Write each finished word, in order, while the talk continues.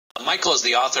Michael is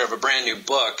the author of a brand new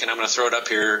book, and I'm going to throw it up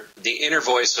here, The Inner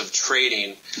Voice of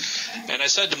Trading. And I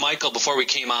said to Michael before we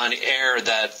came on air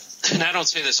that, and I don't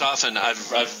say this often, I've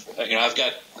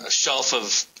got a shelf of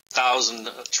 1,000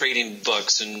 trading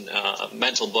books and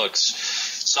mental books,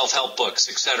 self-help books,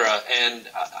 etc. And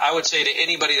I would say to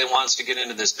anybody that wants to get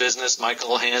into this business,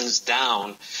 Michael, hands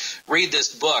down, read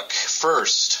this book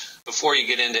first before you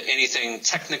get into anything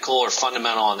technical or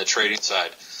fundamental on the trading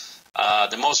side.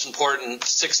 The most important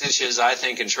 6 inches, I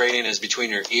think, in trading is between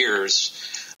your ears.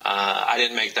 I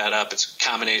didn't make that up. It's a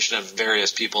combination of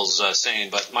various people's saying.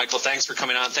 But, Michael, thanks for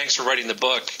coming on. Thanks for writing the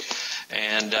book,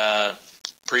 and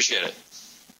appreciate it.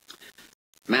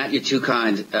 Matt, you're too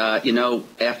kind.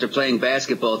 After playing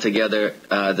basketball together,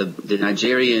 the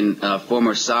Nigerian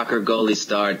former soccer goalie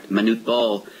star Manute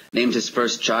Bol named his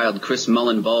first child Chris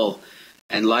Mullen Bol.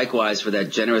 And likewise, for that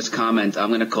generous comment, I'm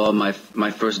going to call my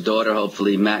first daughter,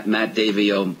 hopefully, Matt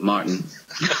Davio Martin.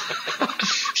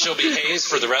 She'll be Hayes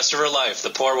for the rest of her life, the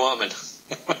poor woman.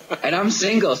 And I'm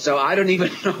single, so I don't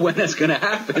even know when that's going to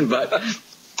happen, but I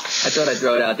thought I'd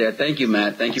throw it out there. Thank you,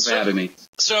 Matt. Thank you for having me.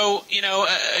 So,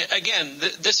 again,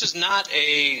 this is not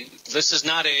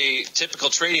a typical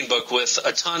trading book with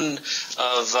a ton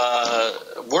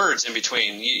of words in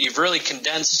between. You've really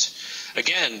condensed,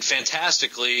 again,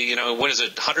 fantastically. What is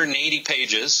it? 180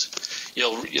 pages.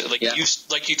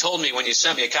 You told me when you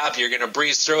sent me a copy, you're going to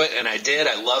breeze through it, and I did.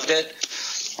 I loved it.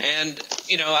 And,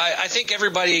 I think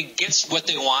everybody gets what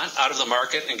they want out of the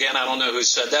market. Again, I don't know who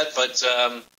said that, but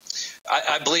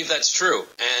I believe that's true.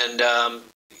 And,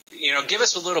 give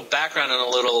us a little background and a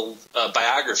little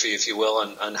biography, if you will,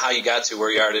 on how you got to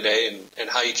where you are today and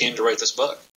how you came to write this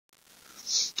book.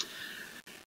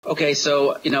 Okay,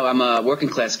 so, I'm a working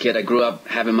class kid. I grew up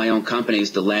having my own company. I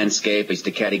used to landscape. I used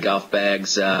to caddy golf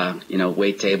bags,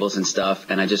 wait tables and stuff.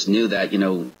 And I just knew that,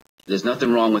 there's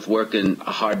nothing wrong with working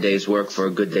a hard day's work for a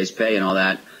good day's pay and all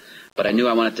that. But I knew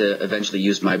I wanted to eventually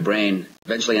use my brain.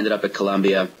 Eventually ended up at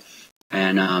Columbia.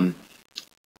 And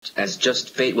as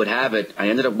just fate would have it, I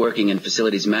ended up working in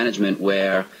facilities management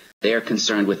where they are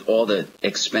concerned with all the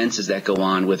expenses that go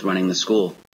on with running the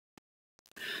school.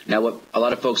 Now, what a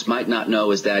lot of folks might not know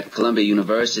is that Columbia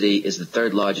University is the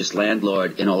third largest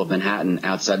landlord in all of Manhattan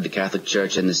outside the Catholic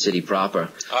Church and the city proper.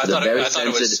 I thought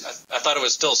it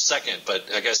was still second, but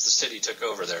I guess the city took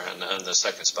over there on the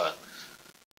second spot.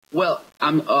 Well,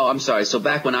 I'm sorry. So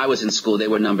back when I was in school, they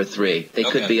were number 3. They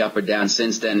could be up or down.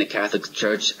 Since then, the Catholic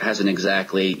Church hasn't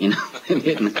exactly,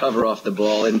 hitting the cover off the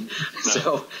ball. And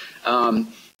so,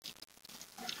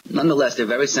 nonetheless, they're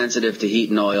very sensitive to heat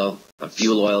and oil,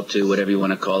 fuel oil too, whatever you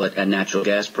want to call it, and natural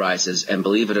gas prices. And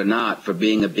believe it or not, for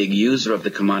being a big user of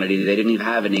the commodity, they didn't even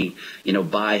have any,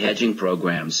 buy hedging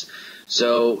programs.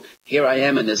 So here I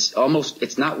am in this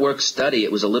it's not work study.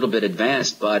 It was a little bit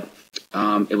advanced, but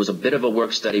it was a bit of a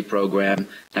work study program.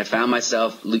 I found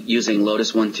myself using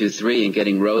Lotus 123 and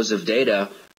getting rows of data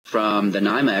from the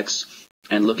NYMEX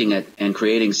and looking at and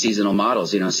creating seasonal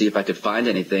models, see if I could find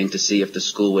anything to see if the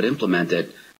school would implement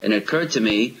it. And it occurred to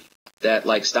me that,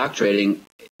 like stock trading,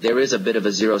 there is a bit of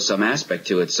a zero-sum aspect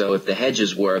to it. So if the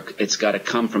hedges work, it's got to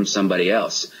come from somebody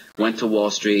else. Went to Wall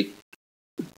Street,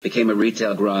 became a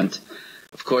retail grunt.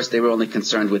 Of course, they were only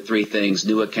concerned with 3 things: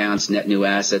 new accounts, net new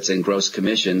assets, and gross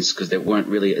commissions, because it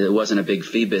wasn't a big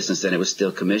fee business then, it was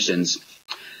still commissions.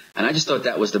 And I just thought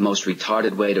that was the most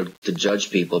retarded way to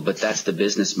judge people, but that's the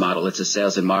business model. It's a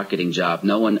sales and marketing job.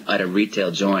 No one at a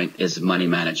retail joint is a money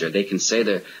manager. They can say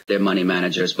they're money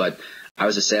managers, but I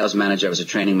was a sales manager. I was a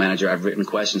training manager. I've written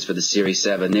questions for the Series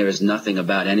 7. There is nothing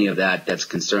about any of that that's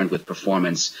concerned with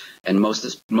performance, and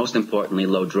most importantly,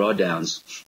 low drawdowns.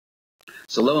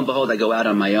 So lo and behold, I go out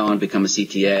on my own, become a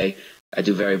CTA. I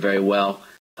do very, very well.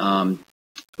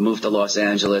 Moved to Los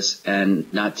Angeles,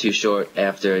 and not too short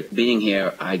after being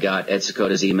here, I got Ed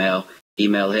Secoda's email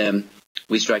him.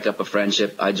 We strike up a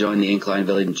friendship. I join the Incline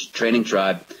Village Training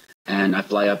Tribe, and I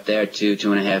fly up there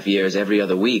 2.5 years every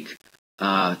other week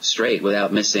straight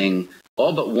without missing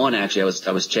all but one. Actually,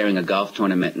 I was chairing a golf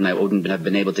tournament, and I wouldn't have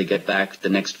been able to get back the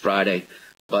next Friday.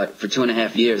 But for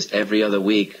 2.5 years, every other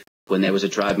week, when there was a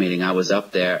tribe meeting, I was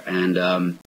up there.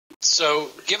 And so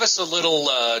give us a little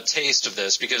taste of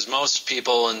this, because most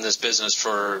people in this business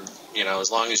for,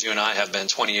 as long as you and I have been,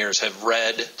 20 years, have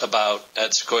read about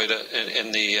Ed Secoda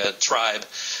in the tribe,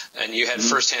 and you had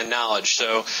firsthand knowledge.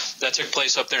 So that took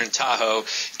place up there in Tahoe.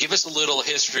 Give us a little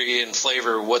history and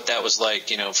flavor what that was like,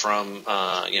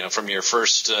 from your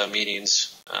first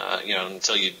meetings,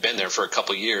 until you'd been there for a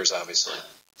couple years, obviously.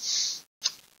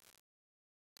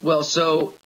 Well,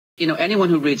 so, anyone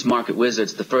who reads Market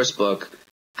Wizards, the first book,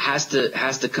 has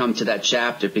to come to that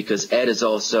chapter, because Ed is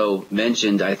also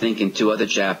mentioned, I think, in 2 other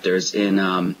chapters.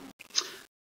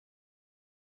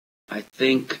 I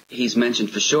think he's mentioned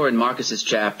for sure in Marcus's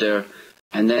chapter,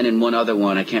 and then in one other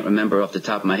one I can't remember off the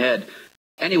top of my head.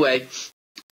 Anyway,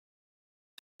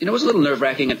 it was a little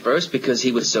nerve-wracking at first because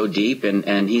he was so deep,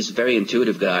 and he's a very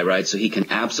intuitive guy, right? So he can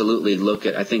absolutely look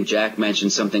at, I think Jack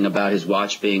mentioned something about his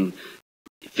watch being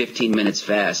 15 minutes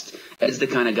fast. Ed's the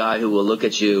kind of guy who will look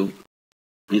at you.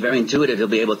 He's very intuitive. He'll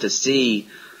be able to see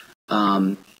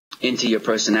into your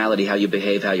personality, how you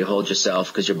behave, how you hold yourself,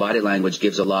 because your body language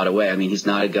gives a lot away. I mean, he's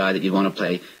not a guy that you'd want to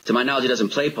play. To my knowledge, he doesn't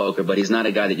play poker, but he's not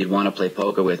a guy that you'd want to play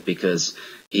poker with because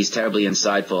he's terribly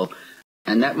insightful.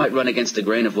 And that might run against the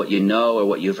grain of what you know or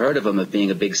what you've heard of him of being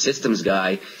a big systems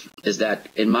guy, is that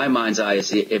in my mind's eye, if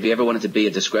he ever wanted to be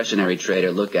a discretionary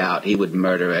trader, look out. He would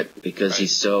murder it because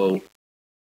he's so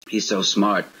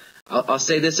smart. I'll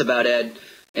say this about Ed,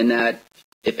 in that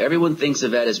if everyone thinks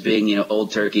of Ed as being,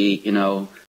 old turkey,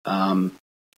 and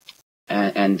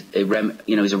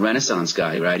he's a Renaissance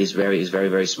guy, right? He's very,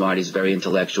 very smart. He's very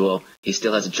intellectual. He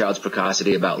still has a child's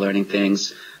precocity about learning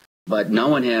things. But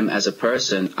knowing him as a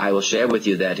person, I will share with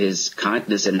you that his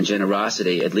kindness and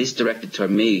generosity, at least directed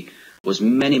toward me, was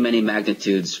many, many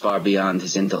magnitudes far beyond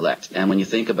his intellect. And when you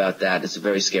think about that, it's a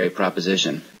very scary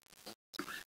proposition.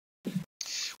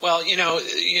 Well,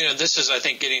 this is, I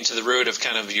think, getting to the root of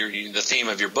kind of the theme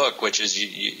of your book, which is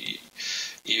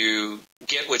you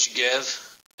get what you give,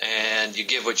 and you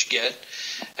give what you get,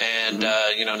 and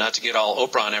not to get all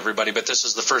Oprah on everybody, but this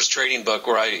is the first trading book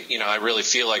where I really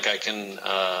feel like I can.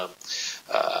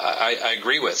 I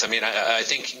agree with. I mean, I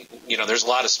think there's a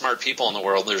lot of smart people in the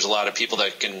world. There's a lot of people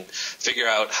that can figure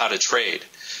out how to trade.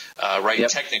 Yep.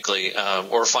 Technically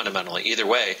or fundamentally, either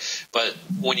way. But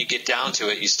when you get down to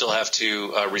it, you still have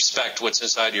to respect what's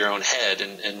inside your own head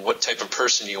and what type of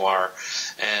person you are.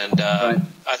 And right.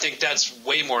 I think that's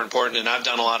way more important. And I've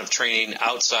done a lot of training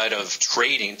outside of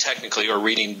trading, technically, or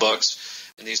reading books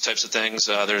and these types of things.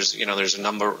 There's a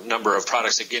number of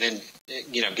products that get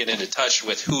into touch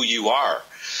with who you are.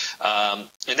 And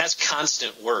that's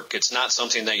constant work. It's not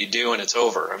something that you do and it's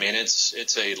over. I mean,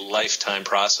 it's a lifetime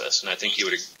process, and I think you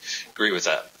would agree with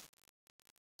that.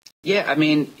 Yeah, I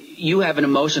mean, you have an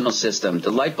emotional system.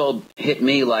 The light bulb hit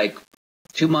me like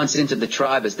 2 months into the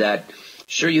tribe, is that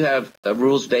sure, you have a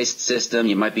rules-based system.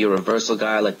 You might be a reversal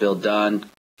guy like Bill Dunn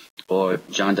or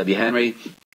John W. Henry,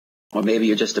 or maybe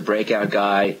you're just a breakout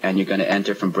guy and you're going to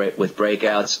enter with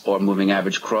breakouts or moving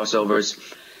average crossovers.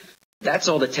 That's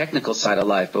all the technical side of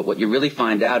life, but what you really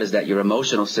find out is that your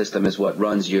emotional system is what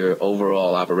runs your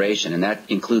overall operation, and that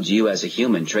includes you as a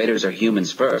human. Traders are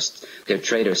humans first. They're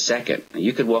traders second.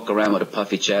 You could walk around with a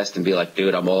puffy chest and be like,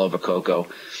 dude, I'm all over cocoa.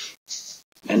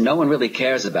 And no one really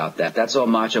cares about that. That's all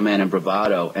macho man and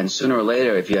bravado. And sooner or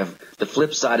later, if you have the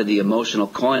flip side of the emotional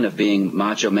coin of being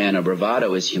macho man or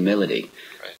bravado is humility.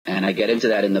 Right. And I get into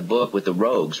that in the book with the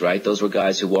rogues, right? Those were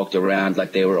guys who walked around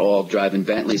like they were all driving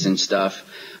Bentleys and stuff,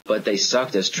 but they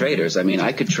sucked as traders. I mean,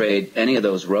 I could trade any of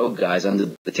those rogue guys under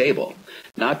the table,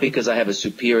 not because I have a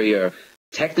superior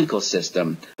technical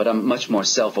system, but I'm much more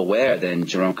self-aware than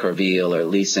Jerome Kerviel or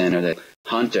Leeson or the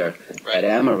Hunter at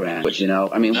Amaranth. Which,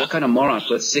 I mean, what kind of moron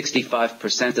puts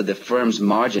 65% of the firm's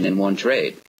margin in one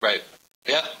trade? Right.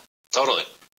 Yeah, totally.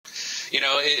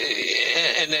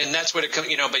 And that's what it comes,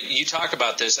 but you talk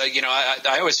about this,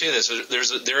 I always say this,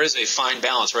 there is a fine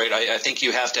balance, right? I think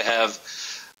you have to have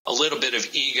a little bit of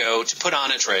ego to put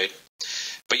on a trade,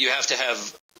 but you have to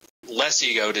have less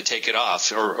ego to take it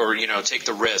off or take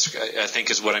the risk, I think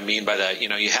is what I mean by that.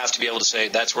 You have to be able to say,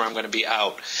 that's where I'm going to be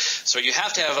out. So you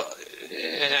have to have,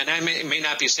 and I may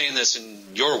not be saying this in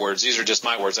your words, these are just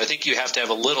my words. I think you have to have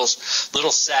a little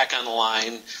sack on the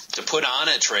line to put on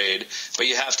a trade, but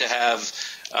you have to have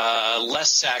less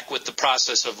sack with the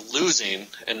process of losing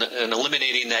and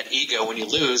eliminating that ego when you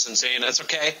lose and saying, that's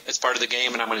okay, it's part of the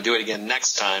game and I'm going to do it again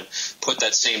next time, put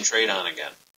that same trade on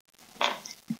again.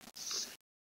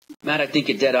 Matt, I think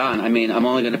you're dead on. I mean, I'm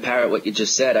only going to parrot what you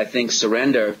just said. I think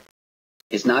surrender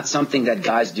is not something that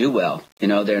guys do well.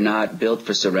 They're not built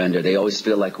for surrender. They always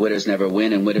feel like quitters never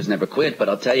win and winners never quit. But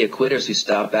I'll tell you, quitters who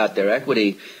stop out their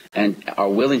equity and are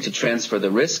willing to transfer the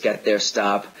risk at their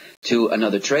stop to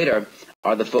another trader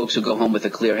are the folks who go home with a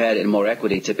clear head and more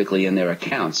equity typically in their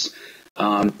accounts.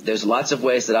 There's lots of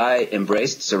ways that I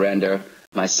embraced surrender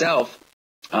myself,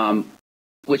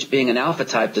 which being an alpha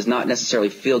type does not necessarily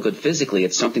feel good physically.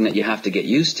 It's something that you have to get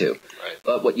used to. Right.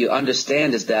 But what you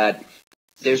understand is that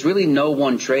there's really no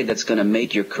one trade that's going to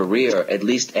make your career at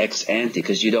least ex ante,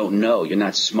 because you don't know. You're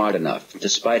not smart enough.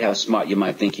 Despite how smart you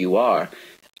might think you are,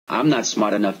 I'm not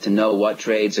smart enough to know what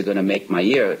trades are going to make my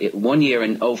year. One year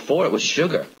in '04, it was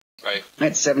sugar. Right. I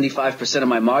had 75% of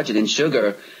my margin in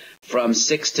sugar from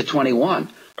 6 to 21.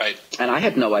 Right. And I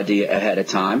had no idea ahead of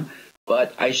time.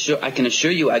 But I can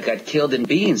assure you I got killed in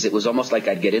beans. It was almost like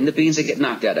I'd get into beans, I'd get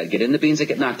knocked out. I'd get into beans, I'd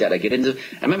get knocked out. I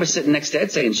remember sitting next to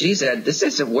Ed saying, geez, Ed, this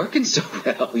isn't working so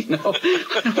well. You know,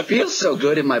 I don't feel so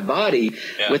good in my body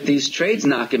with these trades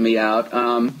knocking me out.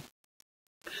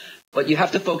 But you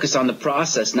have to focus on the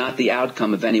process, not the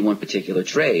outcome of any one particular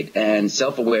trade. And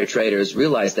self-aware traders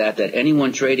realize that any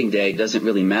one trading day doesn't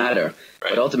really matter. Right.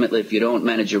 But ultimately, if you don't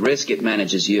manage your risk, it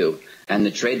manages you. And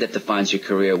the trade that defines your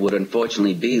career would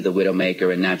unfortunately be the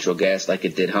Widowmaker in natural gas like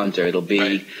it did Hunter. It'll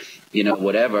be, you know,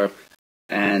 whatever.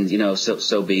 And, you know,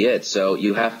 so be it. So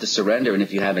you have to surrender. And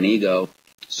if you have an ego,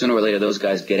 sooner or later those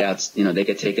guys get out, you know, they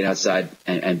get taken outside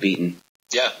and beaten.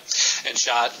 Yeah, and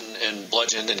shot and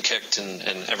bludgeoned and kicked and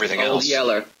everything else. Old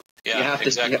Yeller. Yeah, you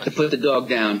have to put the dog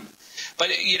down.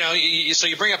 But, you know, so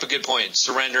you bring up a good point,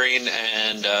 surrendering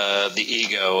and the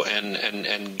ego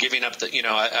and giving up the, you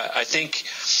know, I think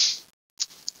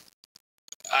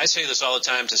I say this all the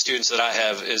time to students that I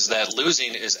have is that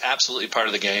losing is absolutely part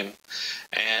of the game.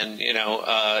 And, you know,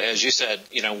 as you said,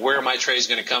 you know, where are my trades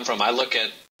going to come from? I look at,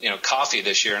 you know, coffee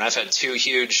this year, and I've had 2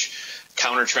 huge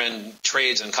counter trend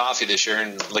trades in coffee this year.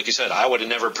 And like you said, I would have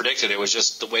never predicted it. It was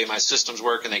just the way my systems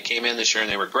work, and they came in this year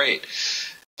and they were great.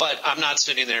 But I'm not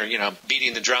sitting there, you know,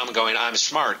 beating the drum and going, I'm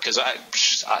smart, because I,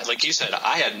 like you said,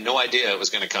 I had no idea it was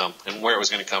going to come and where it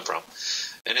was going to come from.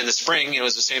 And in the spring, it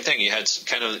was the same thing. You had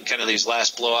kind of these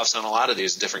last blow-offs on a lot of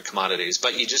these different commodities,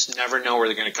 but you just never know where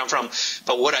they're going to come from.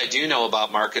 But what I do know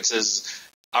about markets is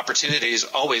opportunities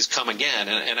always come again,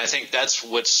 and I think that's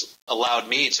what's allowed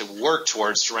me to work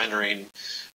towards surrendering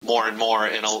more and more,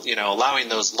 and, you know, allowing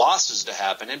those losses to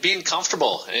happen and being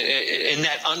comfortable in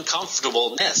that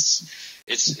uncomfortableness.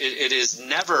 It is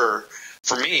never,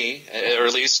 for me, or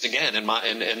at least again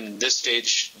in this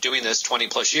stage, doing this 20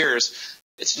 plus years,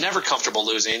 it's never comfortable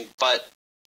losing, but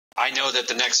I know that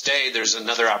the next day there's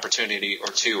another opportunity or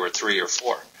 2 or 3 or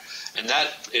 4. And that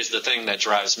is the thing that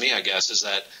drives me, I guess, is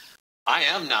that I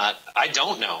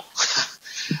don't know.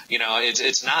 You know,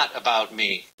 it's not about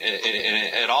me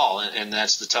at all. And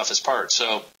that's the toughest part.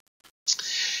 So,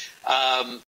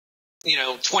 you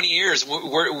know, 20 years,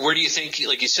 where do you think,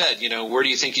 like you said, you know, where do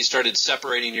you think you started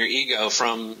separating your ego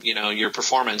from, you know, your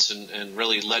performance and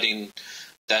really letting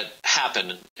that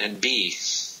happen and be?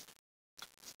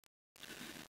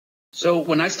 So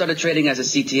when I started trading as a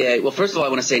CTA, well, first of all, I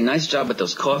want to say nice job with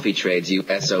those coffee trades, you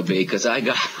SOB, because I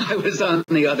was on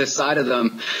the other side of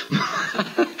them.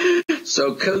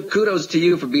 So kudos to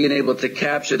you for being able to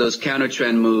capture those counter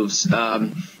trend moves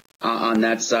on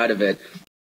that side of it.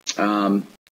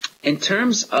 In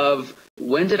terms of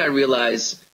when did I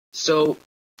realize, so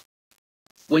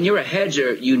when you're a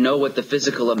hedger, you know what the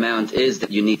physical amount is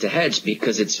that you need to hedge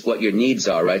because it's what your needs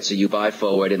are, right? So you buy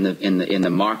forward in the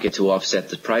market to offset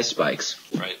the price spikes.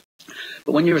 Right.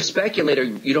 But when you're a speculator,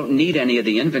 you don't need any of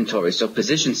the inventory. So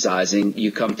position sizing,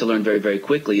 you come to learn very, very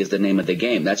quickly, is the name of the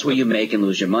game. That's where you make and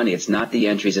lose your money. It's not the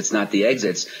entries, it's not the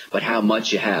exits, but how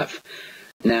much you have.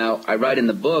 Now, I write in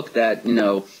the book that, you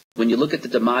know, when you look at the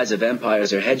demise of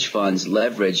empires or hedge funds,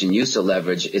 leverage and use of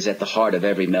leverage is at the heart of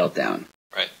every meltdown.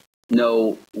 Right.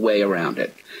 No way around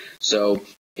it. So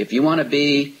if you want to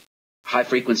be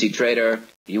high-frequency trader,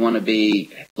 you want to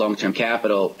be long-term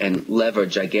capital and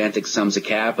leverage gigantic sums of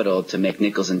capital to make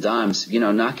nickels and dimes, you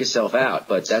know, knock yourself out.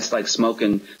 But that's like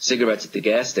smoking cigarettes at the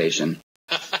gas station.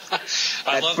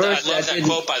 I love that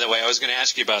quote, by the way. I was going to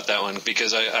ask you about that one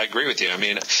because I agree with you. I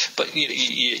mean, but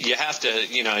you have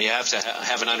to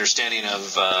have an understanding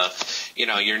of you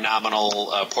know, your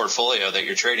nominal portfolio that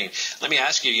you're trading. Let me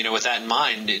ask you, you know, with that in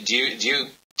mind, did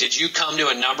you come to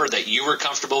a number that you were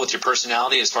comfortable with your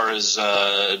personality as far as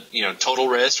you know, total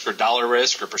risk or dollar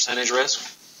risk or percentage risk?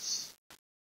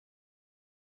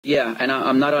 Yeah, and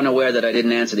I'm not unaware that I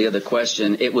didn't answer the other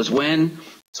question. It was when.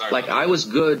 Like I was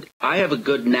good. I have a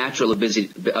good natural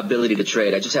ability to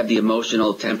trade. I just have the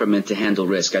emotional temperament to handle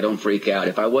risk. I don't freak out.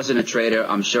 If I wasn't a trader,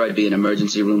 I'm sure I'd be an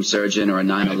emergency room surgeon or a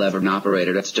 911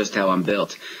 operator. That's just how I'm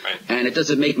built. Right. And it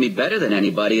doesn't make me better than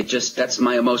anybody. It just, that's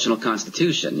my emotional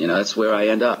constitution. You know, that's where I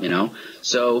end up, you know.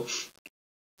 So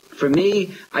for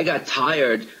me, I got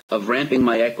tired of ramping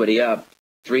my equity up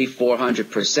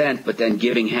 300-400%, but then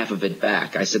giving half of it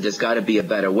back. I said, there's got to be a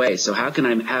better way. So how can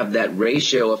I have that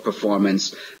ratio of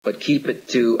performance, but keep it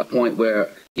to a point where,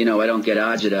 you know, I don't get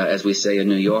agita, as we say in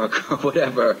New York or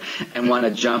whatever, and want to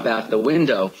jump out the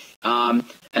window. And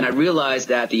I realized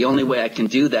that the only way I can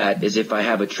do that is if I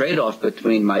have a trade-off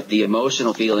between the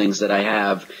emotional feelings that I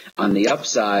have on the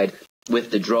upside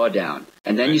with the drawdown.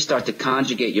 And then you start to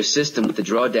conjugate your system with the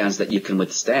drawdowns that you can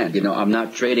withstand. You know, I'm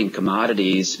not trading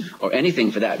commodities or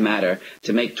anything for that matter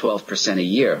to make 12% a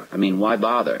year. I mean, why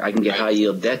bother? I can get high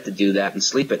yield debt to do that and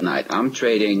sleep at night. I'm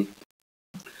trading,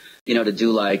 you know, to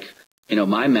do like, you know,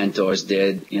 my mentors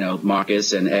did, you know,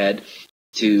 Marcus and Ed,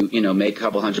 to, you know, make a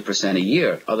couple 100% a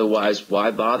year. Otherwise,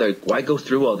 why bother? Why go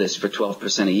through all this for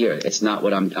 12% a year? It's not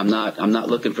what I'm not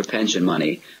looking for pension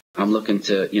money. I'm looking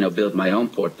to, you know, build my own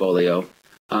portfolio.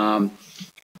 And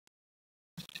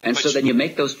so then you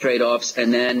make those trade-offs,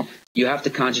 and then you have to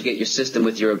conjugate your system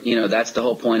with your, you know, that's the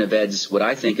whole point of Ed's, what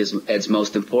I think is Ed's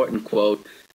most important quote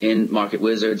in Market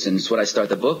Wizards, and it's what I start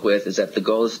the book with, is that the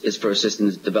goal is for a system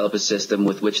to develop a system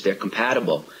with which they're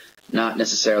compatible, not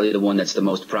necessarily the one that's the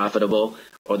most profitable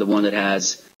or the one that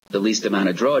has the least amount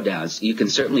of drawdowns. You can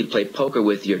certainly play poker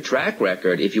with your track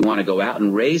record if you want to go out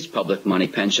and raise public money,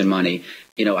 pension money.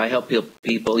 You know, I help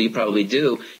people, you probably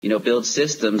do, you know, build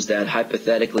systems that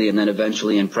hypothetically and then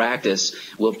eventually in practice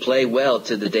will play well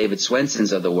to the David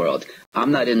Swensons of the world.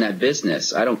 I'm not in that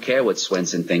business. I don't care what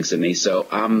Swenson thinks of me. So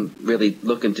I'm really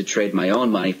looking to trade my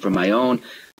own money for my own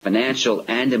financial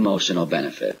and emotional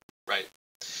benefit. Right.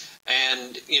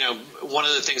 And, you know, one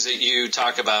of the things that you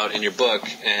talk about in your book,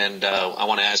 and I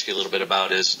want to ask you a little bit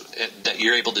about, is that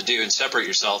you're able to do and separate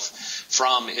yourself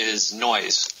from is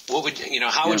noise. What would, you know,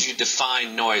 how would you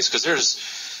define noise? Because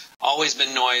there's always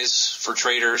been noise for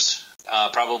traders,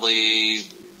 probably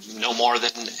no more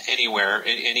than anywhere,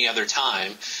 any other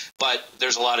time. But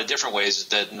there's a lot of different ways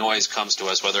that noise comes to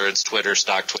us, whether it's Twitter,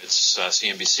 StockTwits,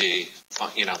 CNBC,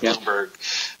 you know, Bloomberg,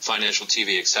 financial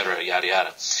TV, et cetera, yada,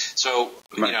 yada. So,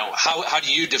 you know, how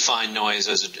do you define noise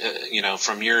as, you know,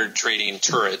 from your trading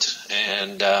turret?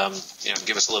 And, you know,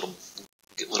 give us a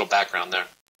little background there.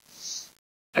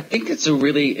 I think it's a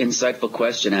really insightful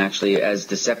question, actually, as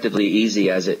deceptively easy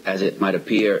as it might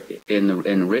appear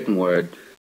in written word.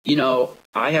 You know,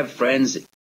 I have friends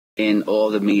in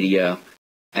all the media,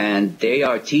 and they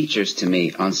are teachers to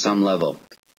me on some level.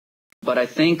 But I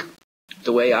think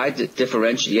the way I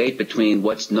differentiate between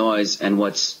what's noise and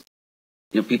what's,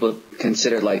 you know, people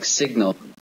consider like signal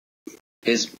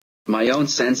is my own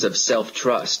sense of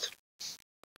self-trust.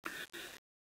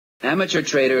 Amateur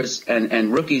traders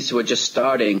and rookies who are just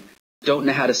starting don't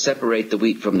know how to separate the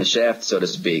wheat from the shaft, so to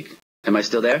speak. Am I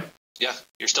still there? Yeah,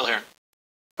 you're still here.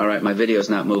 All right, my video's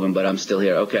not moving, but I'm still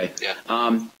here. Okay.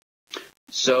 Yeah.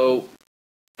 So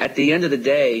at the end of the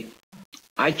day,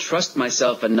 I trust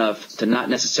myself enough to not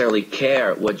necessarily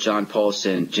care what John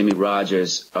Paulson, Jimmy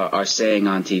Rogers are saying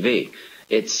on TV.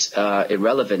 It's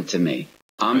irrelevant to me.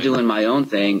 I'm doing my own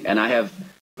thing, and I have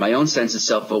my own sense of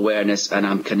self-awareness, and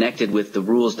I'm connected with the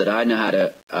rules that I know how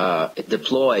to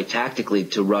deploy tactically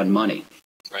to run money.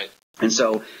 Right. And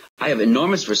so I have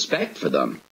enormous respect for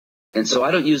them. And so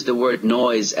I don't use the word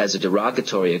noise as a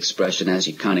derogatory expression, as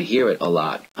you kind of hear it a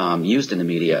lot used in the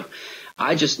media.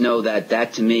 I just know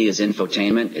that to me is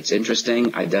infotainment. It's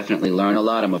interesting. I definitely learn a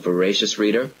lot. I'm a voracious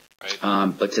reader.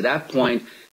 Right. But to that point,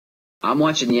 I'm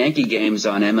watching Yankee games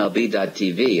on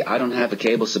MLB.TV. I don't have a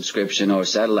cable subscription or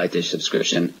satellite dish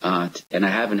subscription, and I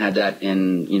haven't had that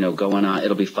in, you know, going on.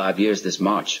 It'll be 5 years this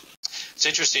March. It's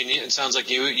interesting. It sounds like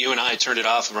you and I turned it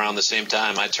off around the same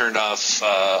time. I turned off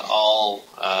all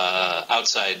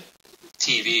outside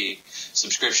TV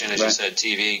subscription, as you said,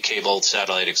 TV, cable,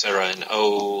 satellite, etc. in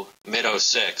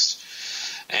mid-06.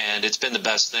 And it's been the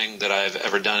best thing that I've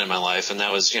ever done in my life. And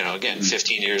that was, you know, again,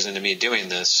 15 years into me doing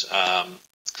this.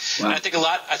 And I think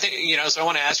you know, so I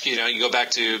want to ask you, you know, you go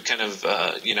back to kind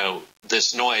of, you know,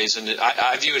 this noise, and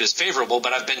I view it as favorable,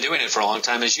 but I've been doing it for a long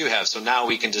time as you have. So now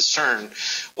we can discern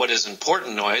what is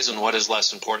important noise and what is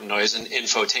less important noise in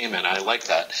infotainment. I like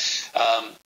that.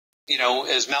 You know,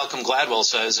 as Malcolm Gladwell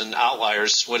says in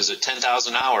Outliers,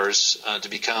 10,000 hours to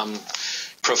become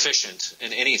proficient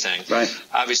in anything. Right.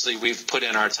 Obviously, we've put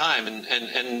in our time,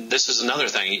 and this is another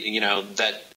thing, you know,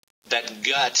 that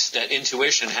gut, that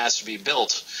intuition has to be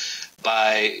built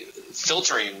by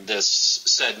filtering this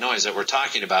said noise that we're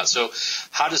talking about. So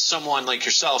how does someone like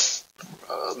yourself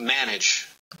manage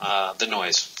the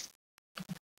noise?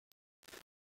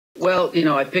 Well, you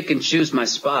know, I pick and choose my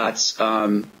spots.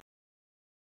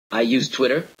 I use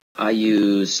Twitter. I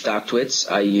use StockTwits.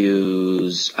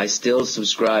 I still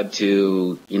subscribe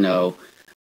to, you know,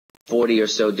 40 or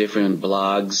so different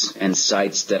blogs and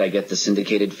sites that I get the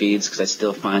syndicated feeds, because I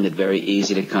still find it very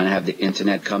easy to kind of have the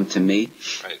internet come to me.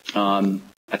 Right.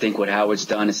 I think what Howard's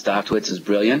done at StockTwits is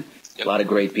brilliant. Yep. A lot of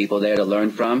great people there to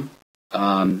learn from.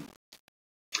 I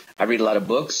read a lot of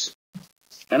books.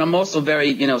 And I'm also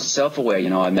very, self-aware.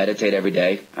 I meditate every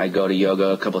day. I go to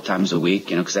yoga a couple of times a week,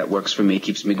 because that works for me,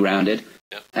 keeps me grounded.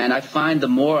 Yeah. And I find the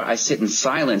more I sit in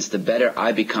silence, the better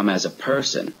I become as a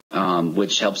person,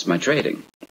 which helps my trading.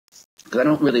 Because I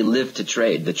don't really live to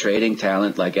trade. The trading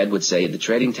talent, like Ed would say, the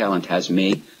trading talent has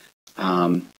me.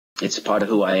 It's part of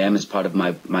who I am. It's part of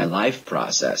my life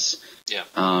process. Yeah.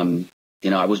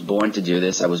 I was born to do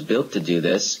this. I was built to do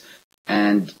this.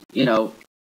 And,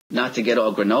 not to get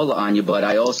all granola on you, but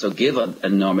I also give an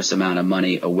enormous amount of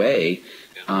money away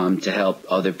to help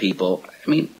other people. I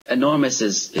mean, enormous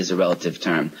is a relative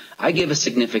term. I give a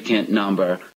significant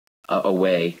number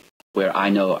away where I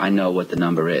know what the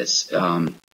number is.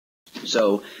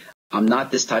 So I'm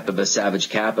not this type of a savage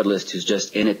capitalist who's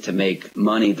just in it to make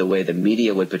money the way the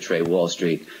media would portray Wall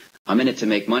Street. I'm in it to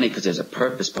make money because there's a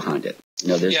purpose behind it.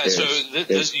 You're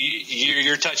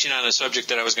touching on a subject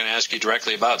that I was going to ask you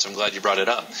directly about, so I'm glad you brought it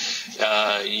up.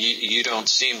 You don't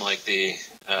seem like the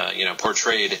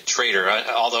portrayed trader,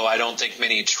 although I don't think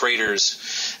many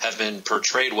traders have been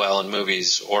portrayed well in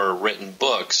movies or written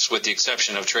books, with the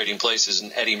exception of Trading Places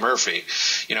and Eddie Murphy.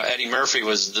 Eddie Murphy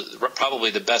was probably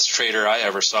the best trader I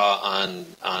ever saw on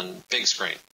big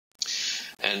screen.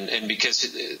 And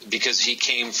because he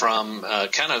came from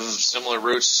kind of similar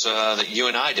roots that you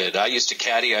and I did. I used to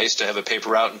caddy. I used to have a paper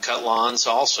route and cut lawns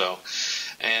also.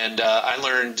 And I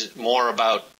learned more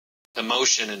about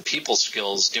emotion and people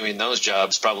skills doing those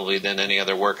jobs probably than any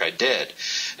other work I did.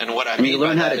 And what I mean, you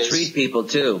learn how to treat people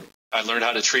too. I learned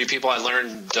how to treat people. I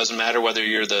learned doesn't matter whether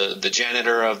you're the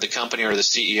janitor of the company or the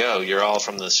CEO. You're all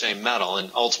from the same metal, and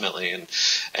ultimately,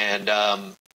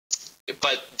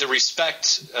 but the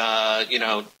respect,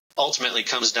 ultimately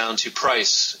comes down to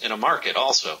price in a market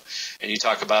also. And you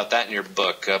talk about that in your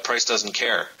book. Price doesn't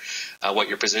care what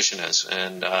your position is.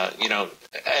 And,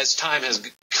 as time has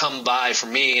come by for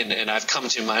me and I've come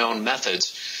to my own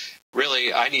methods,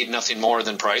 really I need nothing more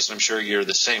than price. I'm sure you're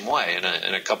the same way,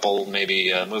 and a couple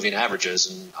maybe moving averages,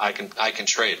 and I can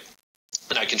trade.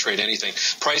 And I can trade anything.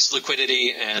 Price,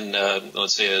 liquidity, and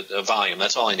let's say a volume.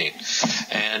 That's all I need.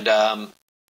 And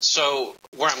so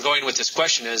where I'm going with this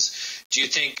question is, do you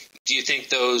think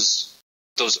those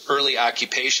early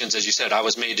occupations, as you said, I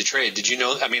was made to trade. Did you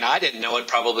know? I mean, I didn't know it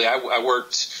probably. I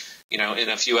worked, in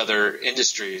a few other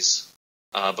industries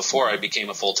before I became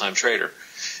a full-time trader,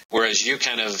 whereas you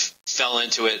kind of fell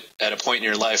into it at a point in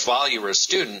your life while you were a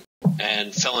student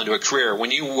and fell into a career.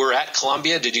 When you were at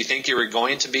Columbia, did you think you were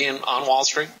going to be on Wall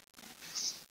Street?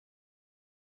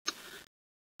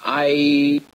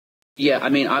 Yeah,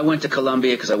 I went to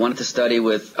Columbia because I wanted to study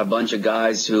with a bunch of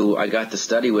guys who I got to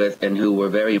study with and who were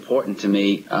very important to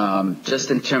me, just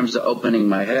in terms of opening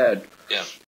my head. Yeah.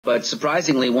 But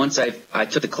surprisingly, once I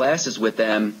took the classes with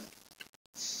them,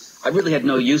 I really had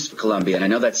no use for Columbia. And I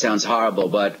know that sounds horrible,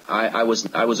 but I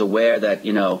was aware that,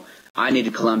 I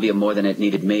needed Columbia more than it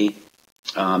needed me.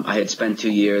 I had spent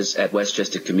 2 years at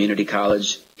Westchester Community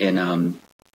College in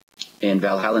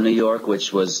Valhalla, New York,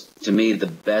 which was, to me, the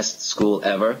best school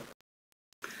ever.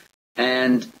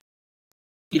 And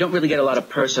you don't really get a lot of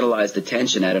personalized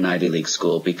attention at an Ivy League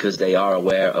school because they are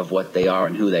aware of what they are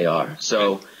and who they are.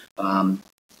 So,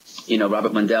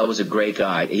 Robert Mundell was a great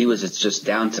guy. He was as just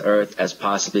down to earth as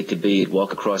possibly could be. He'd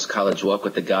walk across College Walk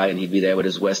with the guy, and he'd be there with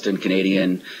his Western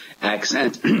Canadian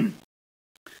accent.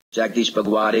 Jagdish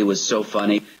Bhagwati was so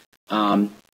funny.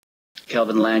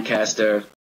 Kelvin Lancaster,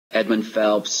 Edmund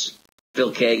Phelps,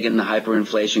 Phil Kagan, the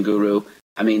hyperinflation guru.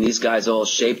 I mean, these guys all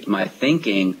shaped my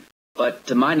thinking. But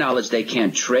to my knowledge, they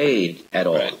can't trade at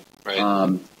all.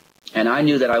 Right. And I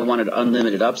knew that I wanted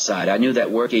unlimited upside. I knew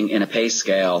that working in a pay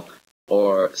scale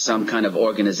or some kind of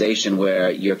organization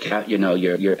where your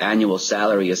annual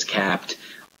salary is capped,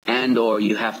 and or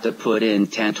you have to put in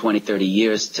 10, 20, 30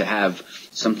 years to have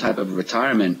some type of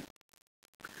retirement,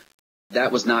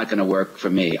 that was not going to work for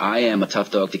me. I am a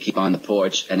tough dog to keep on the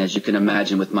porch. And as you can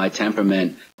imagine with my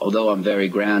temperament, although I'm very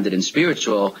grounded and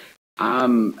spiritual,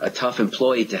 I'm a tough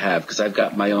employee to have because I've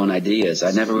got my own ideas.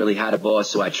 I never really had a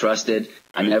boss who I trusted.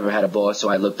 I never had a boss who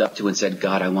I looked up to and said,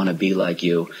 God, I want to be like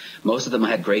you. Most of them I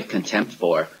had great contempt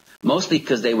for, mostly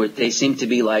because they seemed to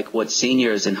be like what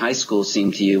seniors in high school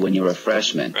seem to you when you're a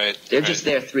freshman. Right. They're just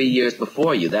there 3 years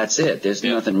before you. That's it. There's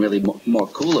nothing really more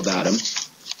cool about them.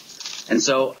 And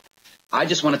so I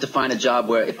just wanted to find a job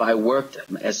where if I worked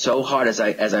so hard as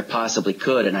I possibly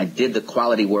could, and I did the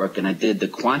quality work and I did the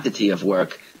quantity of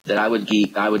work, that I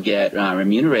would get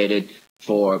remunerated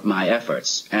for my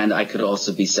efforts, and I could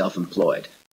also be self-employed.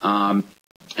 And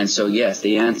so, yes,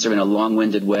 the answer in a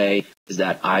long-winded way is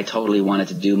that I totally wanted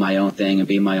to do my own thing and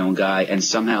be my own guy and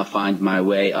somehow find my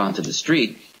way onto the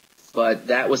street. But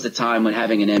that was the time when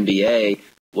having an MBA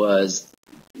was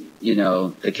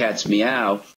the cat's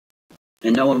meow,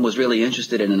 and no one was really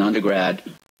interested in an undergrad,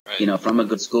 Right. from a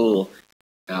good school,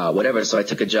 whatever. So I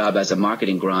took a job as a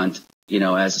marketing grunt,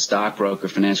 as a stockbroker,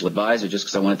 financial advisor, just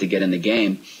because I wanted to get in the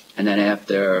game. And then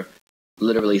after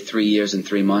literally 3 years and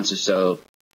 3 months or so,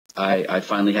 I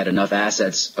finally had enough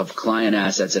client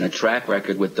assets and a track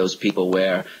record with those people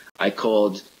where I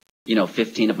called,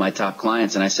 15 of my top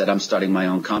clients and I said, I'm starting my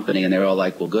own company. And they were all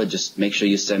like, well, good. Just make sure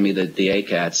you send me the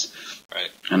ACATs. Right.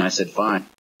 And I said, fine.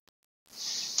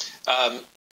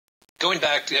 Going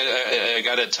back, I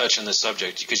got to touch on this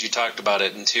subject because you talked about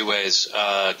it in two ways.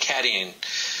 Caddying.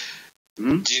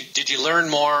 Mm-hmm. Did you learn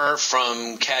more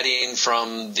from caddying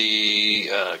from the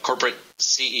corporate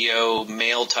CEO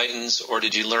male titans, or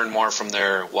did you learn more from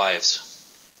their wives?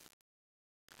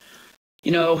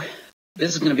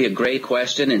 This is going to be a great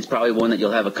question, and it's probably one that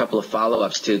you'll have a couple of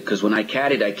follow-ups to, because when I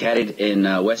caddied in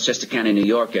Westchester County, New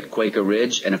York at Quaker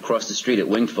Ridge and across the street at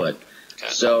Wingfoot. Okay.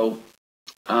 So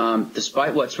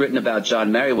despite what's written about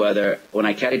John Merriweather, when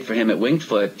I caddied for him at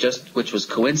Wingfoot, which was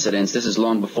coincidence, this is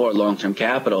long before Long-Term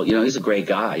Capital, he's a great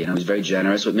guy. He's very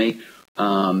generous with me.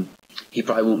 He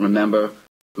probably won't remember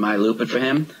my looping for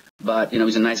him, but,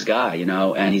 he's a nice guy,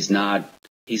 and he's not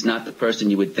the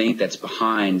person you would think that's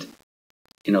behind,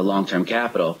 Long-Term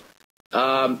Capital.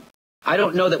 I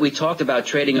don't know that we talked about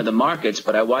trading of the markets,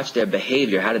 but I watched their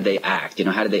behavior. How did they act?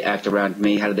 How did they act around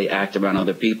me? How did they act around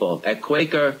other people? At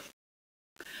Quaker,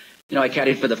 I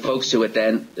caddied for the folks who at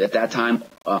that time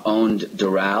owned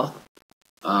Doral.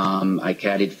 I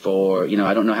caddied for,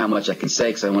 I don't know how much I can say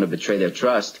because I don't want to betray their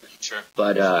trust. Sure.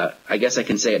 But I guess I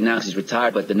can say it now because he's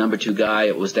retired. But the number 2 guy,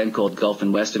 it was then called Gulf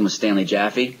and Western, was Stanley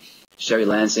Jaffe. Sherry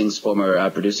Lansing's former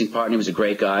producing partner. He was a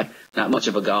great guy, not much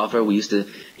of a golfer. He used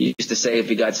to say if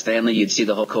you got Stanley, you'd see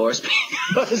the whole course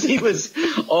because he was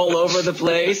all over the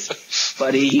place.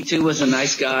 But he too was a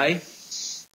nice guy.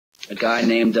 A guy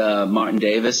named Martin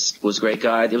Davis was a great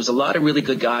guy. There was a lot of really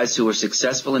good guys who were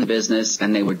successful in business,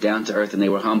 and they were down to earth and they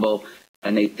were humble,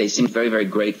 and they seemed very, very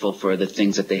grateful for the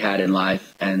things that they had in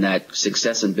life and that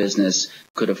success in business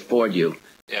could afford you.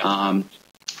 Yeah.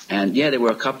 And there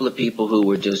were a couple of people who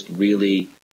were just really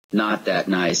not that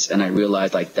nice. And I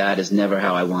realized that is never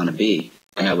how I want to be.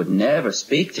 And I would never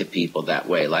speak to people that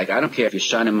way. I don't care if you're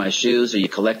shining my shoes or you're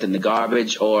collecting the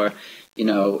garbage or,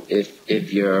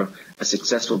 if you're a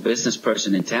successful business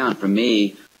person in town. For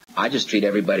me, I just treat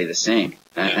everybody the same.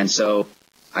 And so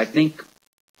I think,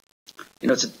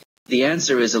 the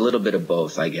answer is a little bit of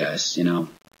both, I guess,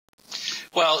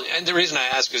 Well, and the reason I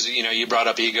ask is, you brought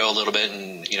up ego a little bit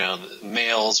and,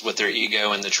 males with their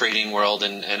ego in the trading world.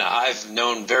 And I've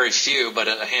known very few, but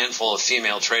a handful of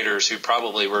female traders who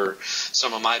probably were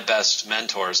some of my best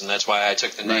mentors. And that's why I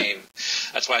took the name.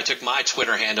 That's why I took my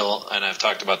Twitter handle. And I've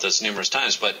talked about this numerous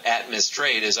times, but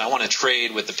 @MissTrade is I want to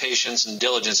trade with the patience and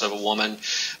diligence of a woman,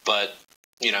 but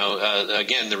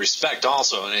again, the respect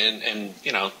also. And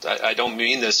I don't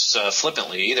mean this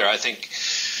flippantly either. I think,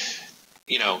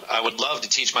 I would love to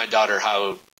teach my daughter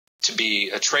how to be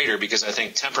a trader because I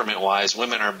think temperament-wise,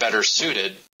 women are better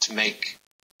suited to make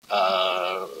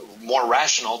more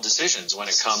rational decisions when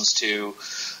it comes to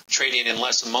trading and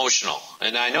less emotional.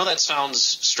 And I know that sounds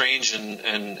strange and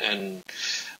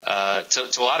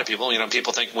to a lot of people.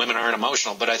 People think women aren't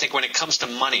emotional, but I think when it comes to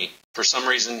money, for some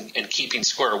reason, and keeping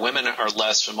square, women are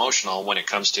less emotional when it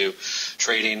comes to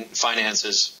trading,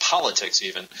 finances, politics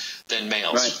even, than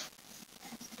males. Right.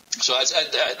 So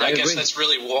I guess that's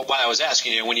really why I was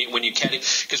asking you when you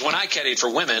caddied, because when I caddied for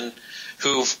women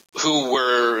who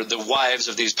were the wives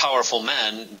of these powerful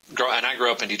men, and I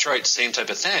grew up in Detroit, same type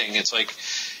of thing. It's like,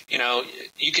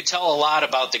 you could tell a lot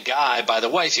about the guy by the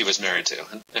wife he was married to,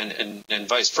 and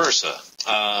vice versa.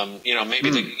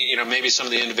 Maybe some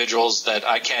of the individuals that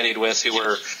I caddied with who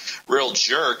were real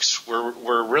jerks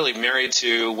were really married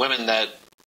to women that,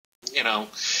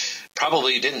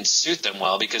 probably didn't suit them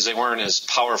well because they weren't as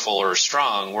powerful or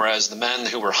strong, whereas the men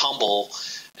who were humble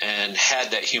and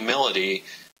had that humility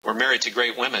were married to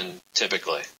great women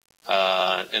typically.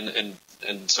 And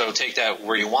so take that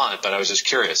where you want, but I was just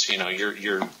curious,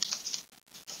 you're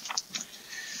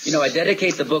I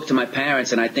dedicate the book to my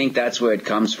parents, and I think that's where it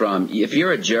comes from. If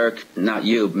you're a jerk, not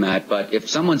you, Matt, but if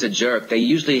someone's a jerk, they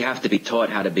usually have to be taught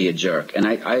how to be a jerk. And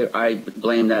I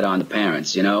blame that on the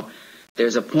parents,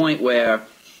 There's a point where,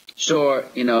 sure,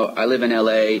 I live in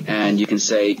L.A., and you can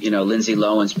say, Lindsay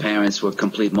Lohan's parents were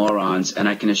complete morons, and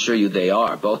I can assure you they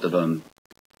are, both of them,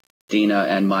 Dina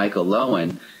and Michael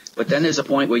Lohan. But then there's a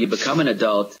point where you become an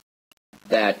adult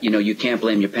that, you can't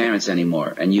blame your parents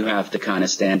anymore, and you have to kind of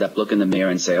stand up, look in the mirror,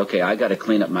 and say, okay, I got to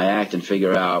clean up my act and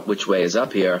figure out which way is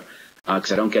up here.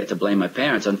 because I don't get to blame my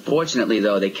parents. Unfortunately,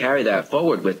 though, they carry that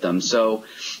forward with them. So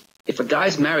if a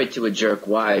guy's married to a jerk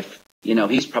wife,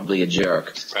 he's probably a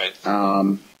jerk.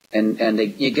 Right. And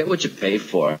you get what you pay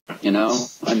for,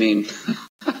 I mean,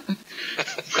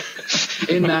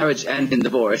 in marriage and in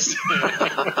divorce.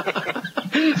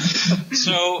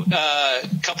 So, a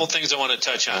couple things I want to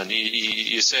touch on.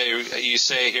 You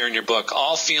say here in your book,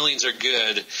 all feelings are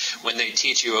good when they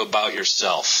teach you about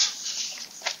yourself.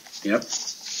 Yep.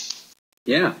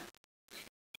 Yeah.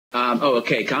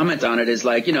 Okay. Comment on it is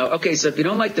like, okay, so if you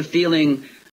don't like the feeling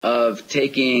of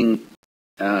taking,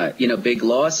 big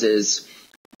losses,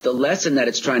 the lesson that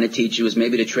it's trying to teach you is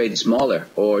maybe to trade smaller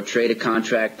or trade a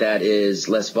contract that is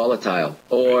less volatile.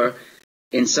 Or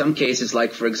in some cases,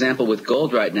 like, for example, with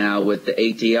gold right now, with the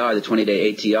ATR, the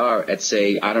 20-day ATR at,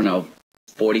 say, I don't know,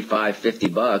 $45,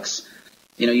 $50,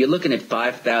 you're looking at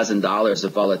 $5,000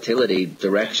 of volatility,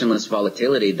 directionless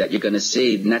volatility that you're going to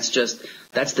see. And that's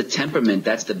the temperament,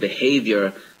 that's the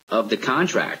behavior of the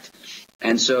contract.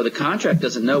 And so the contract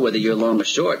doesn't know whether you're long or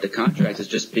short. The contract is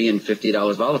just being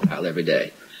 $50 volatile every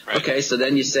day. Right. Okay, so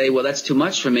then you say, well, that's too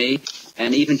much for me.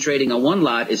 And even trading a one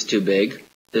lot is too big.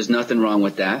 There's nothing wrong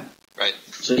with that. Right.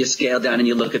 So you scale down and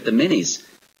you look at the minis.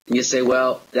 And you say,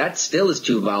 well, that still is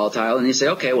too volatile. And you say,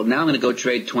 okay, well, now I'm going to go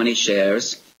trade 20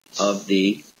 shares of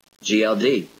the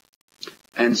GLD.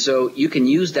 And so you can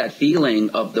use that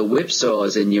feeling of the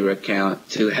whipsaws in your account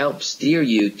to help steer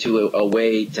you to a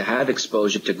way to have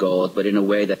exposure to gold, but in a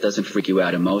way that doesn't freak you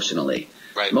out emotionally.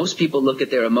 Right. Most people look at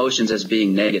their emotions as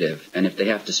being negative, and if they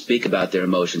have to speak about their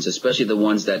emotions, especially the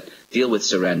ones that deal with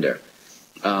surrender,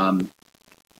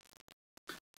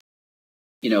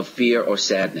 fear or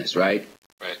sadness, right?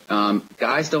 Right.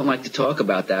 Guys don't like to talk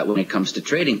about that when it comes to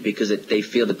trading because they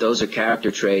feel that those are character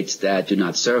traits that do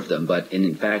not serve them. But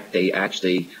in fact, they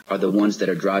actually are the ones that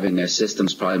are driving their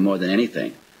systems probably more than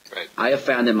anything. Right. I have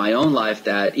found in my own life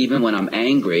that even when I'm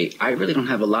angry, I really don't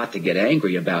have a lot to get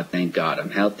angry about. Thank God, I'm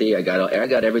healthy. I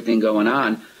got everything going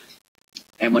on.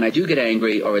 And when I do get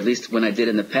angry, or at least when I did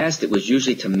in the past, it was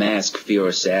usually to mask fear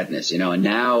or sadness. And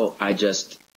now I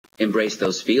just embrace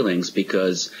those feelings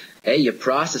because you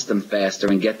process them faster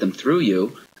and get them through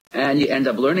you, and you end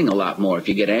up learning a lot more. If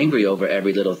you get angry over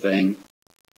every little thing,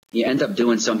 you end up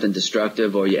doing something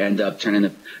destructive, or you end up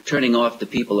turning off the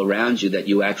people around you that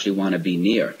you actually want to be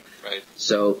near. Right.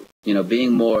 So,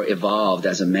 being more evolved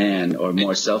as a man or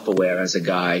more self-aware as a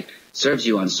guy serves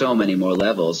you on so many more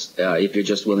levels if you're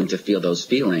just willing to feel those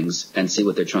feelings and see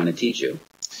what they're trying to teach you.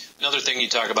 Another thing you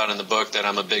talk about in the book that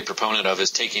I'm a big proponent of is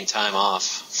taking time off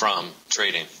from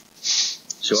trading.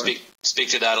 Sure. Speak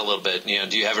to that a little bit.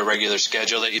 Do you have a regular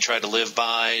schedule that you try to live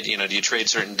by? Do you trade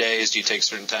certain days? Do you take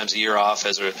certain times a year off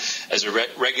as a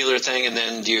regular thing? And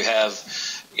then do you have,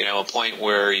 a point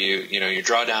where your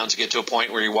drawdowns get to a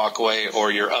point where you walk away,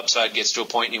 or your upside gets to a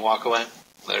point and you walk away?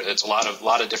 It's a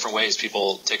lot of different ways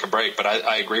people take a break, but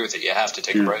I agree with it. You have to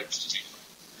take a break.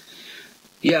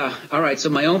 Yeah. All right. So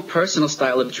my own personal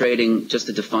style of trading, just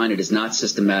to define it, is not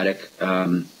systematic.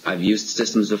 I've used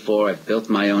systems before. I've built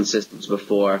my own systems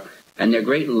before, and they're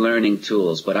great learning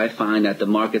tools. But I find that the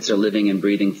markets are living and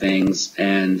breathing things,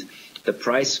 and the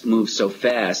price moves so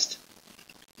fast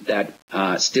that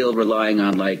still relying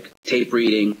on like tape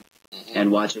reading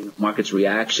and watching markets'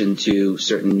 reaction to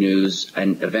certain news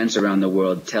and events around the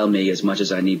world tell me as much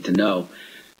as I need to know.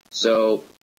 So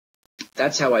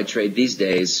that's how I trade these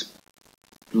days.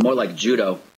 More like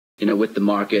judo, with the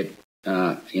market.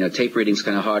 Tape reading's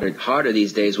kind of harder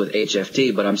these days with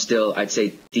HFT, but I'm still, I'd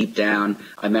say deep down,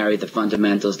 I marry the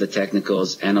fundamentals, the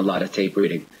technicals, and a lot of tape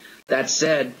reading. That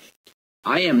said,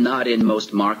 I am not in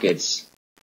most markets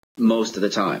most of the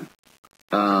time.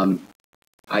 I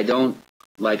don't,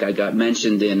 like I got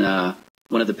mentioned in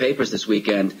one of the papers this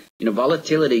weekend,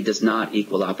 volatility does not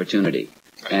equal opportunity.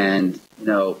 And,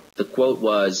 the quote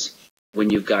was,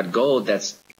 when you've got gold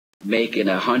that's making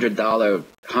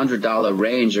 $100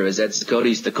 range, or as Ed Scott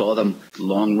used to call them,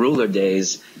 long ruler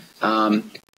days,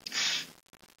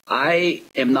 I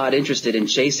am not interested in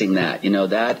chasing that.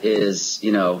 That is,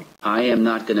 I am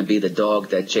not going to be the dog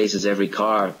that chases every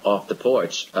car off the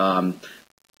porch. That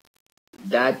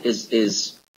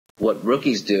is what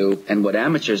rookies do and what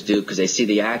amateurs do because they see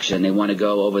the action. They want to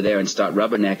go over there and start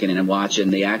rubbernecking and watching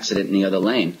the accident in the other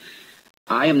lane.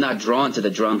 I am not drawn to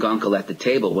the drunk uncle at the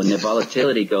table when the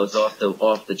volatility goes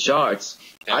off the charts.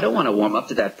 I don't want to warm up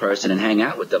to that person and hang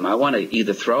out with them. I want to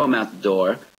either throw them out the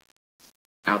door,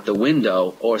 out the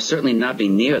window, or certainly not be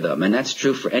near them. And that's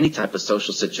true for any type of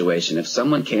social situation. If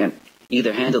someone can't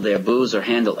either handle their booze or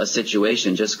handle a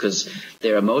situation just because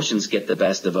their emotions get the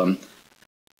best of them,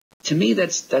 to me,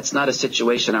 that's not a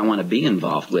situation I want to be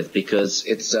involved with, because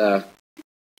it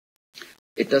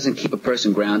doesn't keep a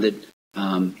person grounded.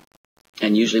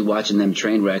 And usually watching them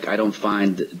train wreck, I don't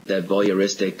find the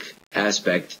voyeuristic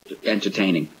aspect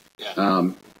entertaining.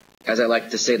 Yeah. As I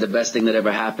like to say, the best thing that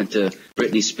ever happened to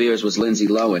Britney Spears was Lindsay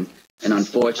Lohan. And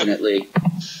unfortunately,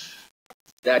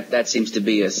 that seems to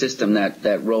be a system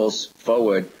that rolls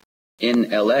forward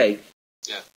in L.A.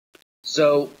 Yeah.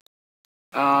 So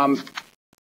I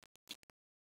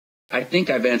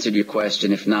think I've answered your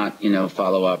question. If not,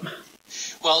 follow up.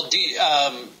 Well,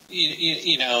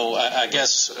 I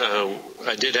guess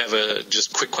I did have a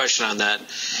just quick question on that.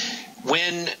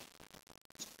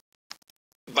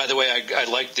 By the way, I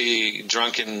like the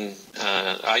drunken.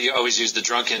 I always use the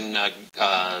drunken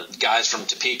guys from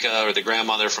Topeka or the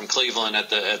grandmother from Cleveland at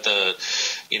the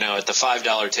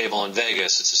 $5 table in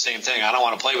Vegas. It's the same thing. I don't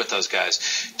want to play with those guys.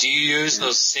 Do you use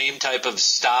those same type of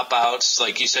stop outs?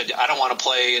 Like you said, I don't want to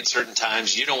play at certain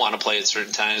times. You don't want to play at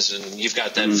certain times, and you've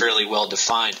got that fairly well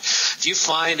defined. Do you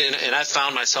find, and I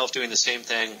found myself doing the same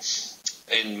thing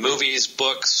in movies,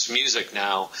 books, music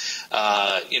now,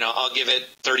 I'll give it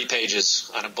 30 pages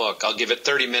on a book. I'll give it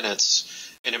 30 minutes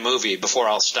in a movie before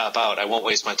I'll stop out. I won't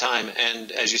waste my time.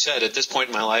 And as you said, at this point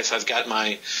in my life, I've got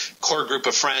my core group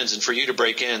of friends, and for you to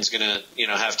break in is going to,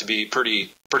 have to be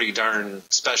pretty darn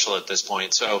special at this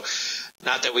point. So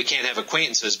not that we can't have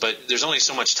acquaintances, but there's only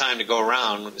so much time to go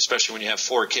around, especially when you have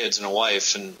 4 kids and a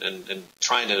wife and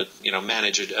trying to,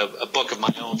 manage a book of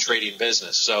my own trading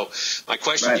business. So my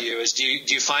question to you is, do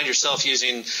you find yourself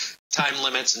using time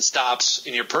limits and stops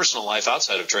in your personal life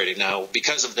outside of trading now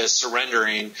because of this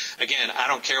surrendering? Again, I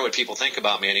don't care what people think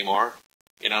about me anymore.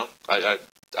 I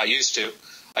used to.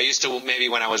 I used to maybe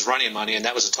when I was running money, and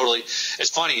that was it's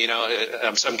funny,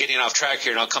 I'm getting off track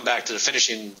here, and I'll come back to the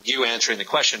finishing you answering the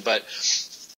question. But,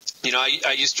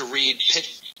 I used to read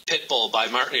Pitbull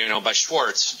by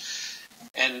Schwartz,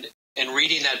 and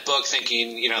reading that book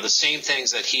thinking, the same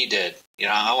things that he did.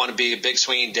 I want to be a big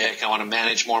swinging dick. I want to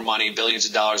manage more money. Billions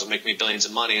of dollars will make me billions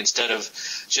of money, instead of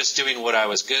just doing what I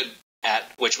was good at,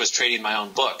 which was trading my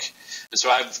own book. And so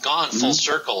I've gone full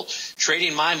circle.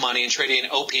 Trading my money and trading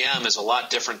OPM is a lot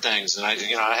different things. And I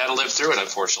had to live through it,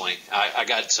 unfortunately. I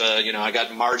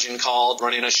got margin called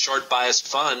running a short biased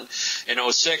fund in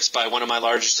 '06 by one of my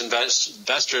largest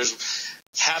investors,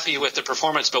 happy with the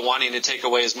performance, but wanting to take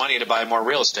away his money to buy more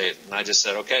real estate. And I just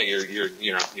said, okay,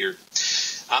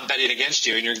 I'm betting against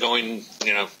you, and you're going,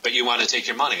 but you want to take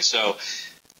your money. So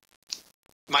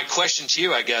my question to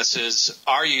you, I guess, is,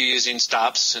 are you using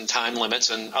stops and time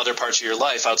limits in other parts of your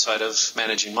life outside of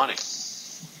managing money?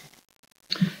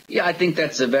 Yeah, I think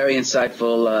that's a very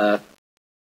insightful,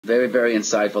 very, very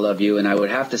insightful of you. And I would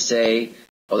have to say,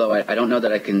 although I don't know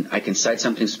that I can cite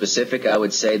something specific, I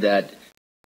would say that,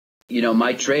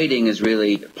 my trading is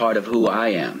really part of who I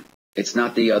am. It's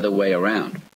not the other way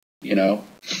around,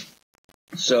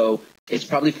 So it's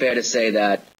probably fair to say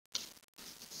that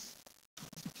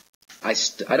I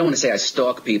don't want to say I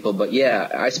stalk people, but yeah,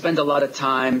 I spend a lot of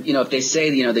time, if they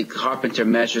say, the carpenter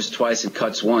measures twice and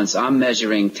cuts once, I'm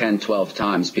measuring 10, 12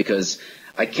 times, because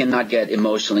I cannot get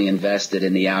emotionally invested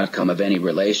in the outcome of any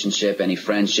relationship, any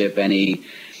friendship, any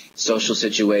social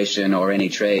situation, or any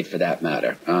trade for that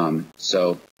matter.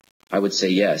 So I would say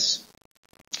yes.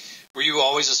 Were you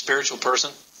always a spiritual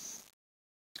person?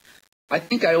 I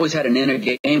think I always had an inner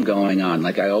game going on.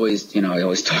 Like I always talk to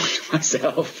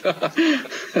myself.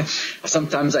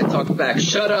 Sometimes I talk back,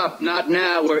 shut up, not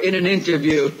now, we're in an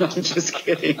interview. I'm just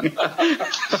kidding.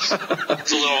 It's a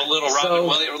little Robin, so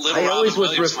I always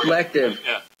was reflective.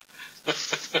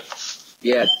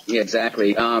 Yeah. Yeah,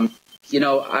 exactly. I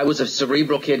was a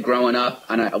cerebral kid growing up,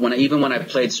 and when I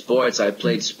played sports and I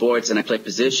played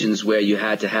positions where you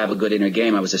had to have a good inner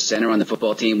game. I was a center on the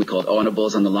football team. We called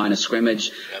audibles on the line of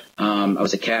scrimmage. I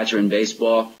was a catcher in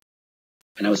baseball,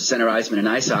 and I was a center iceman in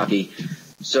ice hockey.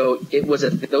 So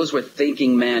those were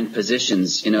thinking man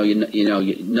positions.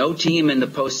 No team in the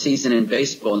postseason in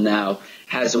baseball now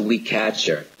has a weak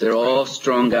catcher. They're all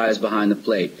strong guys behind the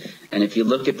plate. And if you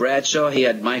look at Bradshaw, he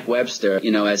had Mike Webster,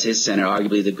 as his center,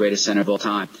 arguably the greatest center of all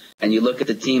time. And you look at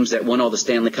the teams that won all the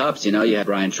Stanley Cups, you had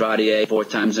Brian Trottier 4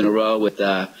 times in a row with,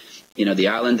 the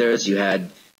Islanders. You had,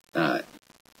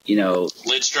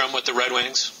 Lidstrom with the Red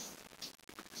Wings.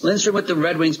 Lindstrom with the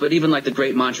Red Wings, but even like the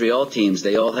great Montreal teams,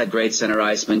 they all had great center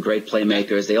icemen, great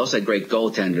playmakers. They also had great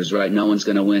goaltenders, right? No one's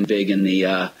going to win big in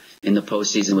the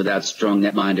postseason without strong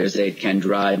netminders. They had Ken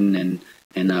Dryden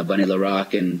and Bunny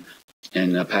LaRocque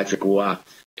and Patrick Roy.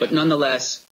 But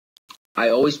nonetheless, I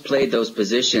always played those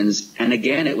positions. And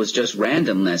again, it was just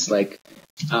randomness.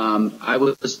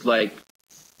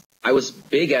 I was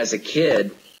big as a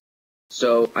kid,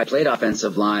 So I played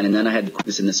offensive line, and then I had the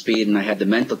quickness and the speed, and I had the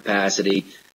mental capacity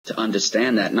to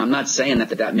understand that. And I'm not saying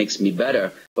that makes me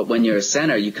better, but when you're a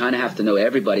center, you kind of have to know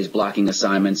everybody's blocking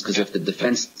assignments, because if the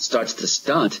defense starts to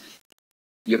stunt,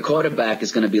 your quarterback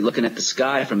is going to be looking at the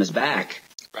sky from his back.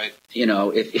 Right. You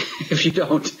know, if you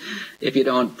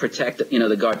don't protect, you know,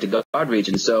 the guard to guard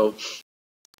region. So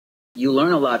you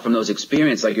learn a lot from those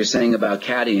experiences, like you're saying about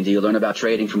caddying. Do you learn about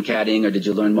trading from caddying, or did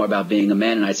you learn more about being a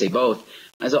man? And I'd say both.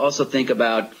 I also think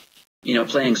about, you know,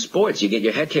 playing sports. You get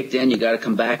your head kicked in. You got to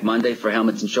come back Monday for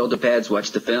helmets and shoulder pads,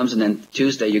 watch the films, and then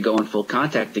Tuesday you're going full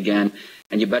contact again.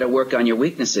 And you better work on your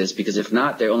weaknesses, because if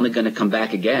not, they're only going to come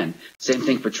back again. Same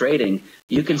thing for trading.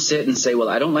 You can sit and say, well,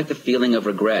 I don't like the feeling of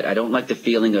regret. I don't like the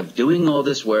feeling of doing all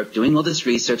this work, doing all this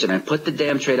research, and I put the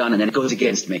damn trade on, and then it goes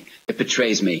against me. It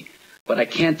betrays me. But I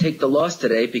can't take the loss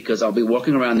today, because I'll be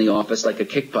walking around the office like a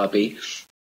kick puppy,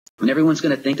 and everyone's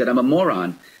going to think that I'm a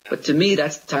moron. But to me,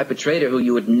 that's the type of trader who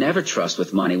you would never trust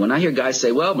with money. When I hear guys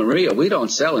say, well, Maria, we don't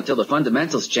sell until the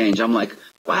fundamentals change, I'm like,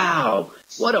 wow,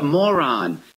 what a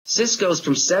moron. Cisco's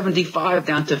from 75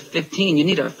 down to 15. You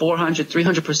need a 400,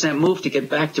 300% move to get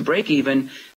back to break even.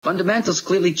 Fundamentals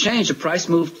clearly changed. The price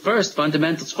moved first.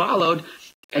 Fundamentals followed.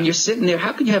 And you're sitting there.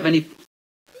 How can you have any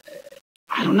 –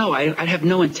 I don't know. I have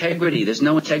no integrity. There's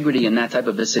no integrity in that type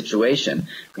of a situation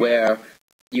where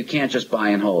you can't just buy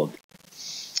and hold.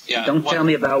 Yeah. Don't tell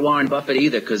me about Warren Buffett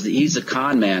either, because he's a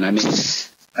con man. I mean,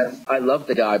 I love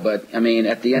the guy, but, I mean,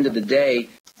 at the end of the day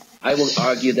 – I will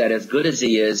argue that as good as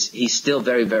he is, he's still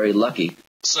very, very lucky.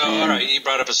 So, all right, you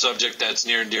brought up a subject that's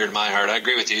near and dear to my heart. I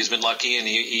agree with you. He's been lucky, and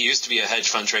he used to be a hedge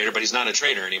fund trader, but he's not a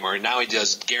trader anymore. Now he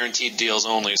does guaranteed deals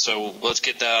only. So let's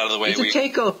get that out of the way.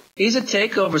 He's a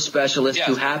takeover specialist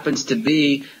who happens to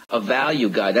be a value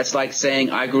guy. That's like saying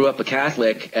I grew up a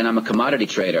Catholic and I'm a commodity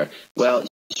trader. Well,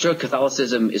 sure,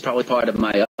 Catholicism is probably part of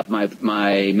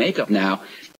my makeup now,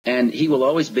 and he will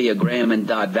always be a Graham and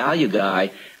Dodd value guy.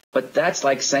 But that's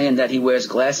like saying that he wears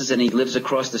glasses and he lives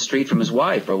across the street from his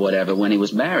wife or whatever when he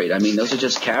was married. I mean, those are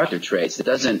just character traits. It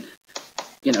doesn't,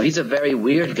 you know, he's a very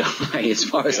weird guy as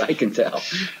far as I can tell.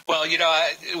 Well, you know,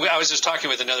 I was just talking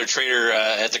with another trader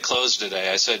at the close today.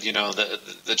 I said, you know,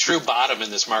 the true bottom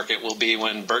in this market will be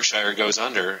when Berkshire goes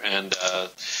under. And,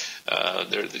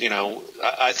 you know,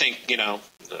 I think, you know,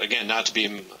 again, not to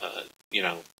be, you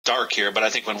know, dark here, but I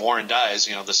think when Warren dies,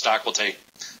 you know, the stock will take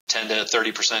 10 to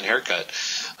 30% haircut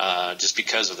just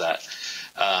because of that.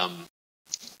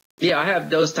 Yeah, I have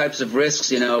those types of risks,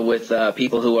 you know, with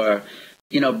people who are,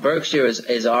 you know, Berkshire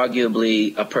is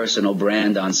arguably a personal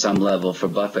brand on some level for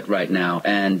Buffett right now.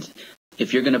 And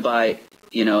if you're going to buy,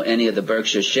 you know, any of the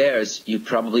Berkshire shares, you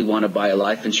probably want to buy a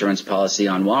life insurance policy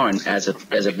on Warren as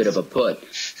a bit of a put,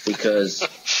 because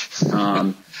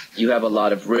you have a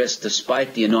lot of risk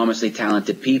despite the enormously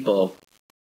talented people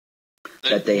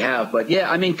that they have. But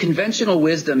yeah, I mean, conventional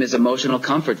wisdom is emotional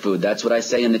comfort food. That's what I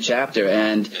say in the chapter.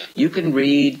 And you can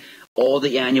read all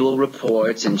the annual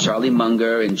reports and Charlie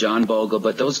Munger and John Bogle,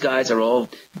 but those guys are all,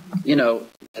 you know,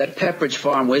 that Pepperidge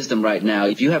Farm wisdom right now.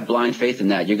 If you have blind faith in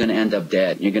that, you're going to end up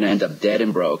dead. You're going to end up dead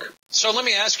and broke. So let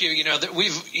me ask you, you know, that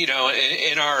we've, you know,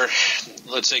 in our,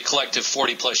 let's say, collective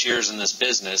 40 plus years in this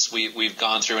business, we've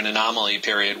gone through an anomaly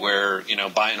period where, you know,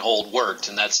 buy and hold worked.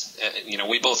 And that's, you know,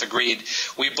 we both agree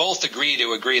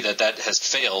to agree that has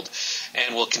failed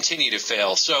and will continue to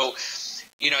fail. So,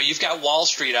 you know, you've got Wall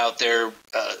Street out there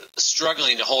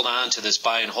struggling to hold on to this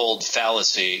buy and hold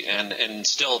fallacy, and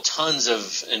still tons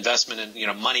of investment in, you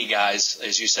know, money guys,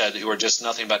 as you said, who are just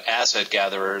nothing but asset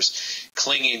gatherers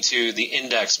clinging to the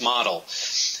index model.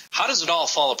 How does it all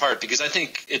fall apart? Because I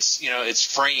think it's, you know, it's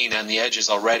fraying on the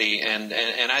edges already, and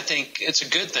I think it's a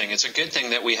good thing. It's a good thing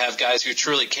that we have guys who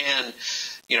truly can,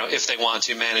 you know, if they want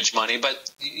to manage money. But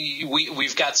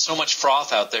we've got so much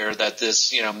froth out there that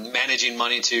this, you know, managing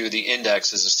money to the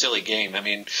index is a silly game. I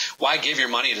mean, why give your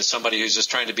money to somebody who's just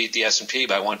trying to beat the S&P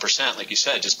by 1%? Like you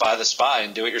said, just buy the SPY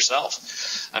and do it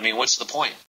yourself. I mean, what's the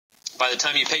point? By the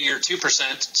time you pay your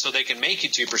 2% so they can make you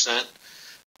 2%,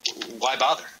 why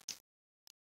bother?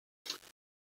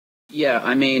 Yeah,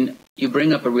 I mean, you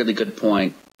bring up a really good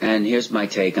point, and here's my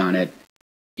take on it.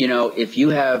 You know, if you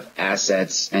have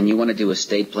assets and you want to do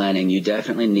estate planning, you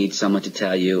definitely need someone to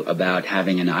tell you about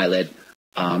having an ILIT,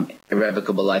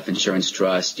 irrevocable life insurance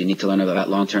trust. You need to learn about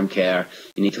long-term care.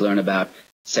 You need to learn about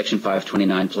Section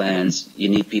 529 plans. You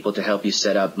need people to help you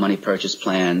set up money purchase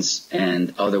plans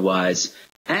and otherwise.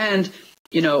 And,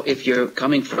 you know, if you're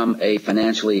coming from a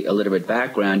financially illiterate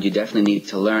background, you definitely need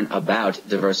to learn about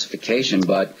diversification.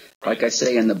 But like I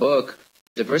say in the book,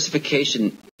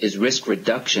 diversification is risk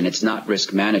reduction. It's not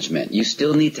risk management. You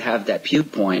still need to have that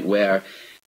viewpoint where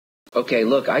okay,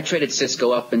 look, I traded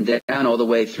Cisco up and down all the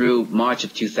way through March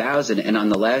of 2000, and on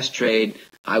the last trade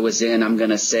I was in, I'm going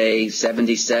to say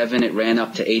 77. It ran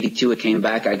up to 82. It came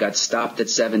back. I got stopped at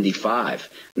 75,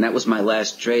 and that was my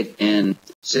last trade in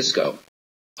Cisco.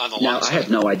 Now, I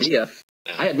had no idea.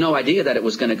 I had no idea that it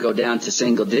was going to go down to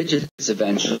single digits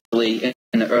eventually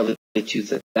in the early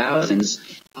 2000s.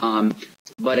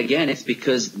 But again, it's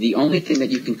because the only thing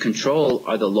that you can control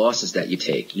are the losses that you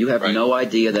take. You have no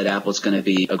idea that Apple's going to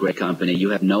be a great company. You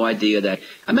have no idea that.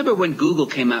 I remember when Google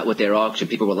came out with their auction,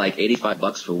 people were like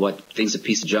 $85 for what thing's a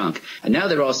piece of junk. And now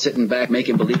they're all sitting back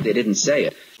making believe they didn't say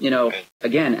it. You know,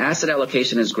 again, asset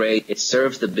allocation is great. It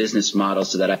serves the business model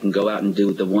so that I can go out and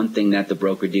do the one thing that the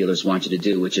broker dealers want you to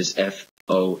do, which is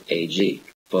FOAG.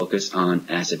 Focus on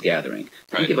asset gathering.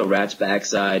 Don't give a rat's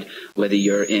backside whether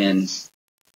you're in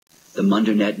the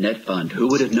Mundernet Net Fund. Who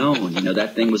would have known? You know,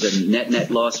 that thing was a net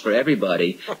loss for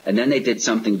everybody. And then they did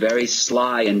something very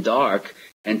sly and dark,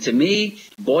 and to me,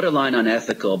 borderline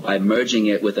unethical by merging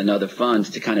it with another fund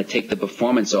to kind of take the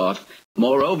performance off.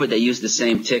 Moreover, they used the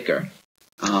same ticker,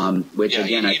 which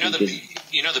again, I think is...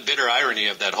 You know, the bitter irony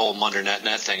of that whole Mundernet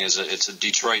Net thing is it's a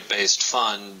Detroit-based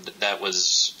fund that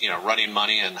was, you know, running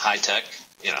money in high tech.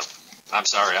 You know, I'm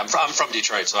sorry, I'm from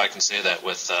Detroit, so I can say that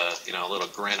with you know, a little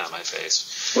grin on my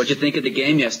face. What'd you think of the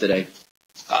game yesterday?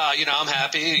 You know, I'm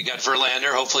happy. You got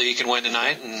Verlander. Hopefully, he can win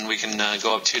tonight, and we can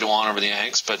go up 2-1 over the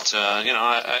Yanks. But you know,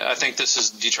 I think this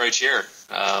is Detroit's year.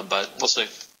 But we'll see.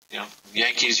 You know,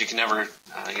 Yankees. You can never.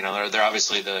 You know, they're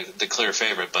obviously the clear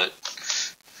favorite, but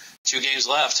 2 games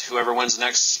left. Whoever wins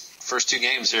the first 2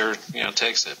 games here, you know,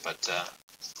 takes it. But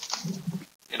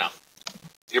you know,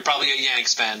 you're probably a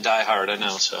Yanks fan, diehard. I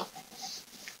know. So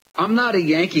I'm not a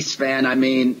Yankees fan. I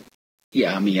mean,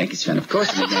 yeah, I'm a Yankees fan. Of course,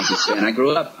 I'm a Yankees fan. I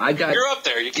grew up. You're up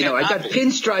there. You know, I got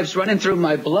pinstripes running through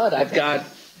my blood. I've got.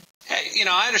 Hey, you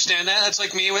know, I understand that. It's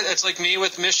like me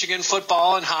with Michigan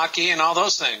football and hockey and all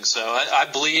those things. So I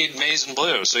bleed maize and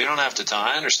blue. So you don't have to tell.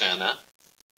 I understand that.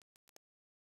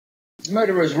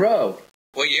 Murderer's Row.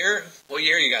 What year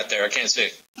you got there? I can't see.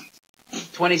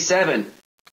 27.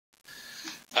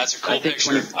 That's a cool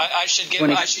picture. I should give.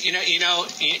 You know.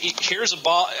 Here's a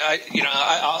ball. I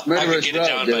could get it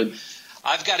down, dude. But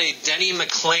I've got a Denny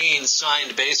McLain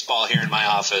signed baseball here in my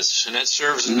office, and it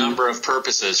serves a number of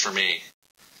purposes for me.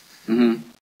 Mm-hmm.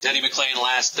 Denny McLain,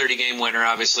 last 30-game winner,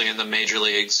 obviously in the major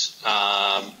leagues,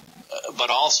 but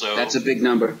also that's a big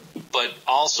number. But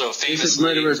also famously, this is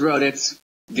Murderer's Road. It's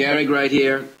Gehrig right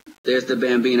here. There's the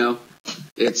Bambino.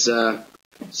 It's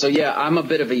So yeah, I'm a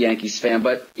bit of a Yankees fan,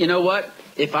 but you know what?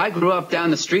 If I grew up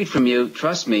down the street from you,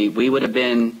 trust me, we would have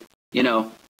been, you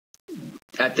know,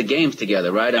 at the games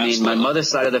together, right? Absolutely. I mean, my mother's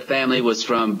side of the family was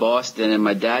from Boston and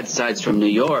my dad's side's from New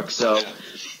York. So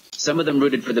some of them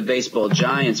rooted for the baseball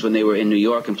Giants when they were in New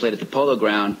York and played at the Polo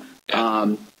Ground.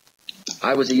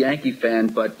 I was a Yankee fan,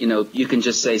 but, you know, you can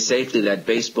just say safely that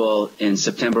baseball in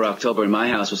September, October in my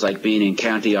house was like being in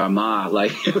County Armagh.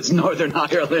 Like, it was Northern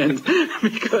Ireland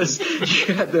because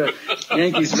you had the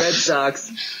Yankees, Red Sox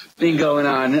thing going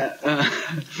on.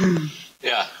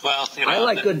 Yeah, well, you know. I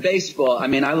like good baseball. I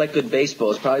mean, I like good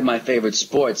baseball. It's probably my favorite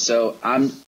sport. So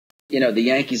you know, the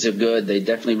Yankees are good. They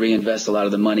definitely reinvest a lot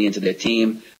of the money into their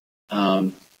team.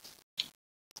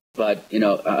 But, you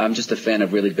know, I'm just a fan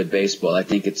of really good baseball. I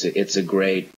think it's a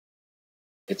great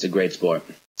sport.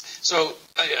 So,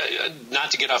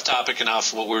 not to get off topic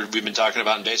enough, what we've been talking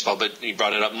about in baseball, but you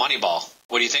brought it up, Moneyball.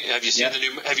 What do you think? Have you seen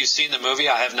Have you seen the movie?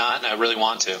 I have not, and I really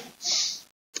want to.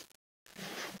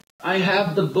 I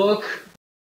have the book,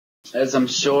 as I'm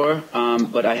sure,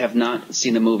 but I have not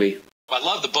seen the movie. Well, I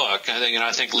love the book.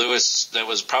 I think Lewis, that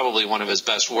was probably one of his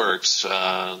best works.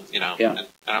 And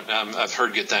I've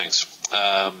heard good things.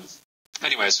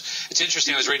 Anyways, it's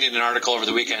interesting. I was reading an article over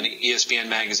the weekend. ESPN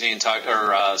magazine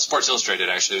Sports Illustrated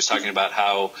actually was talking about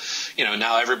how, you know,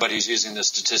 now everybody's using the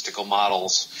statistical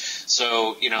models.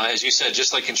 So, you know, as you said,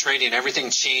 just like in trading, everything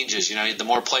changes. You know, the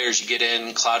more players you get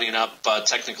in, clouding up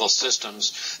technical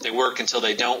systems, they work until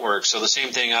they don't work. So the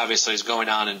same thing obviously is going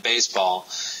on in baseball,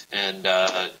 and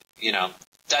you know,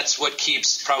 that's what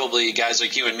keeps probably guys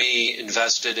like you and me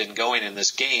invested in going in this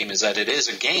game, is that it is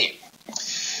a game.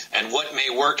 And what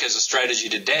may work as a strategy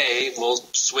today will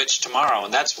switch tomorrow.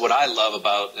 And that's what I love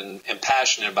about and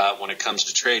passionate about when it comes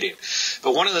to trading.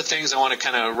 But one of the things I want to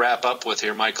kind of wrap up with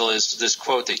here, Michael, is this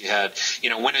quote that you had. You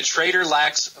know, when a trader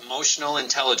lacks emotional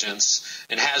intelligence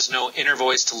and has no inner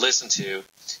voice to listen to,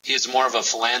 he is more of a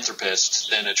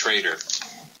philanthropist than a trader.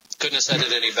 Couldn't have said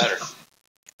it any better.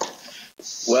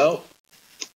 Well,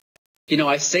 you know,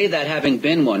 I say that having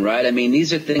been one, right? I mean,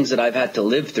 these are things that I've had to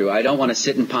live through. I don't want to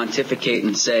sit and pontificate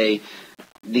and say,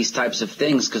 these types of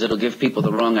things because it'll give people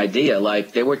the wrong idea.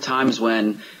 Like there were times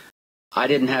when I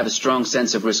didn't have a strong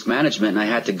sense of risk management, and I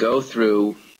had to go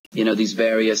through, these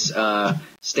various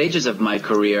stages of my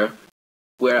career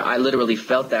where I literally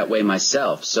felt that way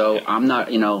myself. So I'm not,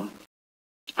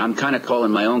 I'm kind of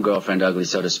calling my own girlfriend ugly,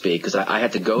 so to speak, because I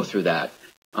had to go through that.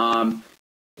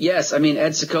 Yes, I mean,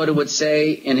 Ed Secoda would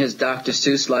say in his Dr.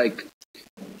 Seuss-like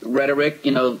rhetoric,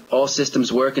 all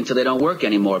systems work until they don't work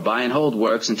anymore. Buy and hold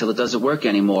works until it doesn't work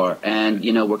anymore. And,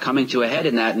 we're coming to a head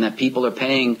in that, and that people are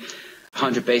paying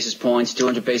 100 basis points,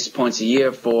 200 basis points a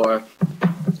year for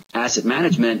asset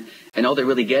management, and all they're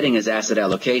really getting is asset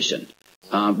allocation.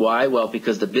 Why? Well,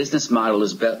 because the business model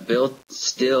is built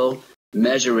still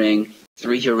measuring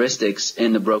three heuristics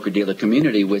in the broker-dealer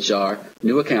community, which are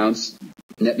new accounts,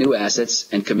 net new assets,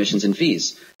 and commissions and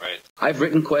fees. Right. I've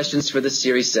written questions for the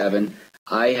Series 7.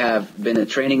 I have been a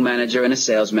training manager and a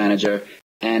sales manager,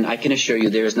 and I can assure you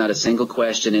there is not a single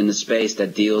question in the space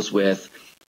that deals with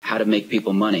how to make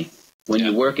people money. When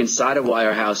you work inside a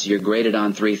wirehouse, you're graded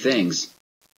on three things: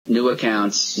 new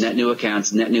accounts, net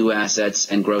new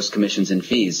assets, and gross commissions and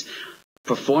fees.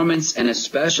 Performance, and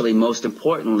especially, most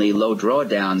importantly, low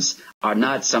drawdowns, are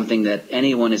not something that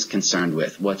anyone is concerned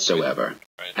with whatsoever,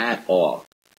 at all.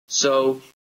 So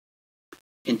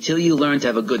until you learn to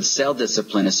have a good sell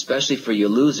discipline, especially for your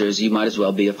losers, you might as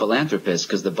well be a philanthropist,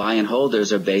 because the buy and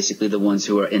holders are basically the ones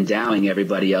who are endowing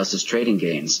everybody else's trading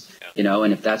gains.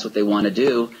 And if that's what they want to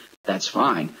do, that's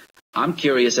fine. I'm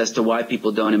curious as to why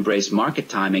people don't embrace market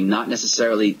timing, not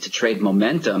necessarily to trade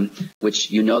momentum, which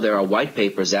there are white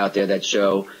papers out there that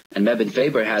show, and Mebane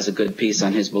Faber has a good piece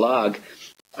on his blog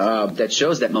that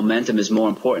shows that momentum is more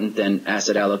important than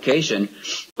asset allocation.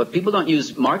 But people don't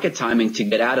use market timing to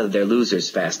get out of their losers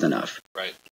fast enough.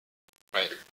 Right.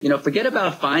 Forget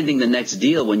about finding the next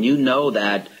deal when you know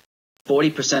that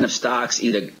 40% of stocks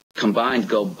either combined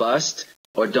go bust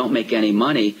or don't make any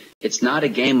money. It's not a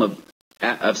game of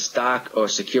stock or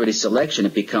security selection.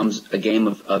 It becomes a game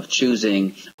of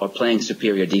choosing or playing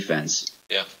superior defense.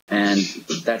 Yeah. And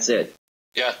that's it.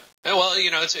 Yeah. Well,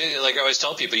 it's like I always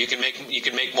tell people, you can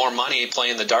make more money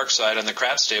playing the dark side on the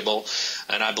craps table,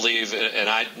 and I believe,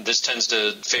 this tends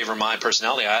to favor my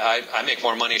personality. I make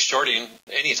more money shorting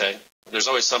anything. There's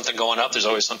always something going up. There's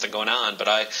always something going on, but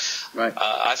I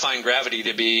find gravity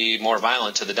to be more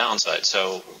violent to the downside.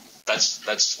 So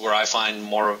that's where I find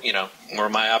more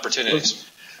of my opportunities.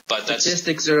 But the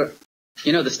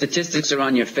statistics are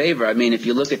on your favor. I mean, if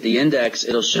you look at the index,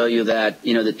 it'll show you that,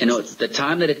 the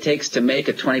time that it takes to make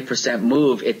a 20%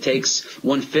 move, it takes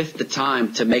 1/5 the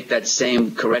time to make that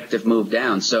same corrective move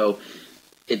down. So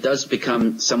it does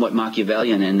become somewhat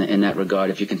Machiavellian in that regard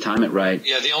if you can time it right.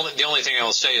 Yeah, the only thing I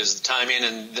will say is the timing,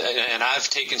 and I've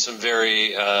taken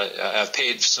I've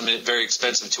paid some very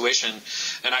expensive tuition,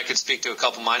 and I could speak to a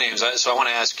couple of my names. So I want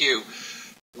to ask you,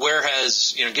 where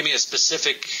has, give me a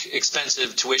specific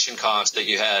expensive tuition cost that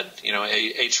you had,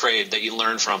 a trade that you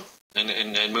learned from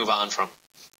and move on from,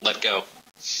 let go.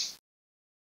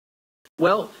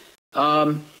 Well,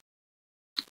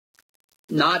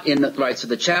 not in the right. So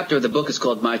the chapter of the book is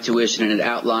called My Tuition, and it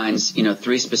outlines,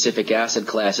 three specific asset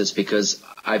classes, because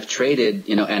I've traded,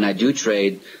 and I do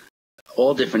trade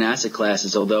all different asset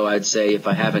classes. Although I'd say if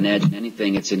I have an edge in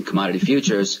anything, it's in commodity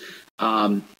futures.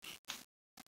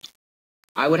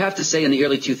 I would have to say in the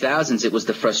early 2000s, it was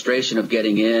the frustration of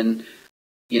getting in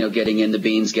the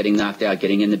beans, getting knocked out,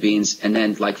 getting in the beans. And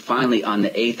then finally on the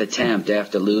 8th attempt,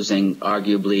 after losing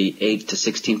arguably 8 to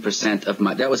 16% of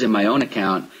that was in my own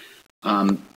account,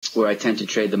 where I tend to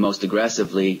trade the most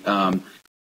aggressively, and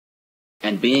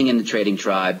being in the trading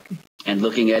tribe and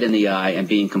looking Ed in the eye and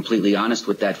being completely honest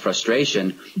with that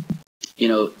frustration,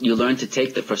 you learn to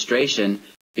take the frustration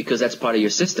because that's part of your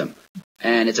system.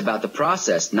 And it's about the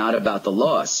process, not about the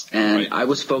loss. And I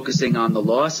was focusing on the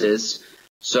losses.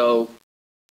 So,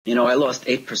 I lost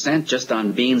 8% just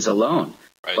on beans alone.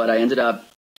 But I ended up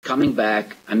coming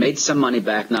back. I made some money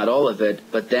back, not all of it.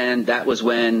 But then that was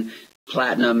when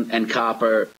platinum and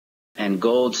copper and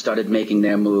gold started making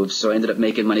their moves. So I ended up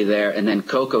making money there. And then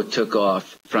cocoa took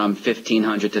off from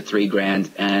 $1,500 to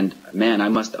 $3,000. And man, I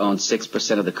must own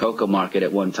 6% of the cocoa market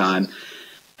at one time.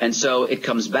 And so it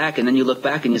comes back, and then you look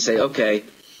back and you say, okay,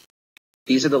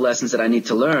 these are the lessons that I need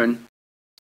to learn.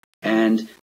 And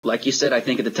like you said, I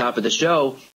think at the top of the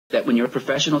show, that when you're a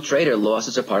professional trader,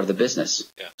 losses are part of the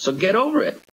business. Yeah. So get over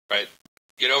it. Right.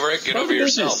 Get over it. Get over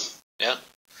yourself. Yeah.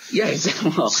 Yeah,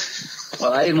 exactly.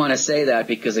 Well, I didn't want to say that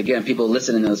because, again, people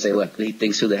listening, they'll say, look, he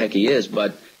thinks who the heck he is.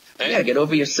 But, yeah, get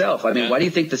over yourself. I mean, why do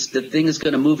you think the thing is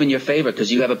going to move in your favor?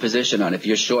 Because you have a position on it. If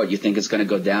you're short, you think it's going to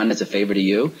go down as a favor to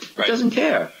you. It doesn't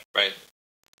care. Right.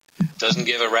 Doesn't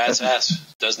give a rat's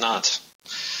ass. Does not.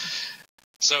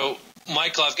 So,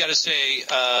 Michael, I've got to say,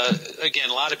 again,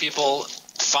 a lot of people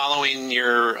following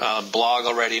your blog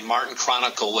already, Martin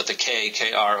Chronicle with a K,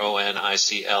 Kronicle.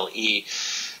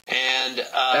 And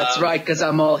that's right, because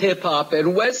I'm all hip hop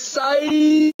and West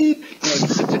Side.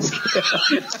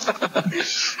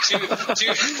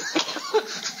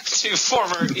 Two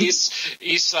former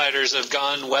East Siders have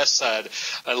gone West Side.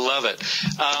 I love it.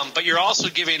 But you're also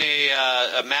giving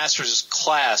a master's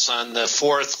class on the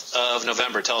 4th of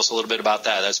November. Tell us a little bit about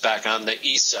that. That's back on the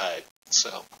East Side.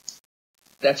 So.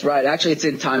 That's right. Actually, it's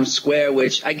in Times Square,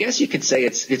 which I guess you could say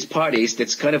it's part East.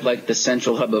 It's kind of like the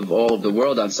central hub of all of the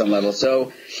world on some level.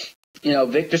 So,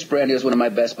 Victor Brandio is one of my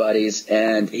best buddies,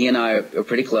 and he and I are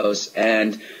pretty close.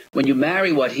 And when you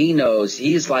marry what he knows,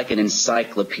 he's like an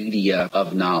encyclopedia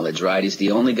of knowledge, right? He's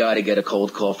the only guy to get a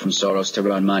cold call from Soros to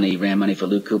run money. He ran money for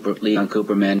Leon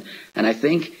Cooperman. And I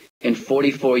think in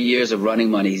 44 years of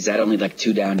running money, he's had only like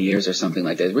 2 down years or something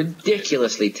like that.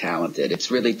 Ridiculously talented.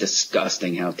 It's really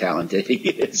disgusting how talented he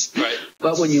is. Right.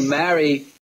 But when you marry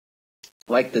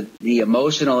like the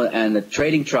emotional and the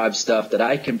trading tribe stuff that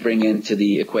I can bring into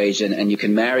the equation, and you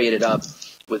can marry it up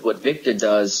with what Victor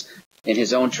does in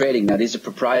his own trading. Now, these are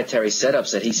proprietary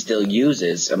setups that he still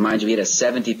uses. Mind you, he had a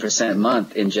 70%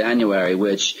 month in January,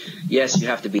 which, yes, you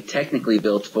have to be technically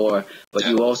built for, but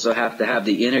you also have to have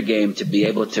the inner game to be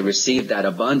able to receive that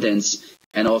abundance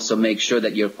and also make sure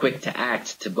that you're quick to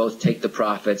act, to both take the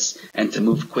profits and to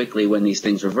move quickly when these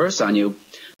things reverse on you.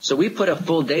 So we put a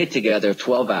full day together,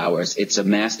 12 hours. It's a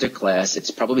master class. It's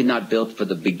probably not built for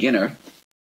the beginner.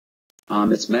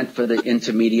 It's meant for the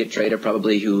intermediate trader,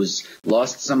 probably who's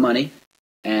lost some money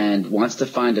and wants to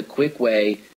find a quick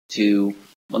way to,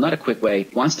 well, not a quick way,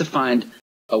 wants to find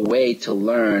a way to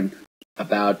learn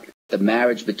about the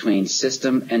marriage between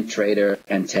system and trader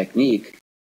and technique.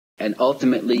 And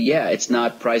ultimately, yeah, it's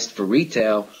not priced for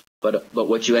retail, but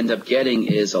what you end up getting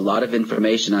is a lot of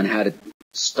information on how to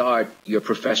start your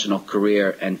professional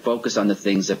career and focus on the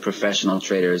things that professional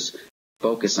traders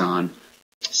focus on,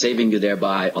 saving you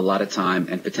thereby a lot of time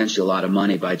and potentially a lot of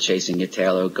money by chasing your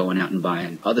tail or going out and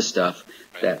buying other stuff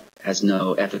that has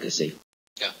no efficacy.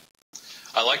 Yeah,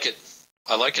 I like it.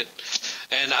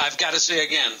 And I've got to say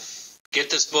again, get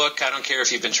this book. I don't care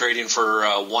if you've been trading for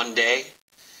 1 day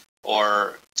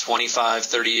or 25,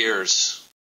 30 years.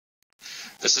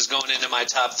 This is going into my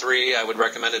top 3. I would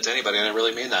recommend it to anybody, and I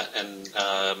really mean that. And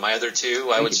my other 2,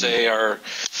 I would say, are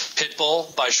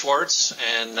Pitbull by Schwartz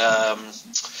and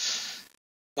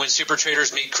When Super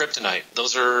Traders Meet Kryptonite.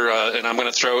 Those are, and I'm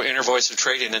going to throw Inner Voice of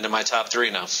Trading into my top 3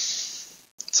 now.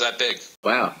 It's that big.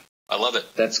 Wow. I love it.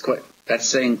 That's quite. That's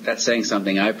saying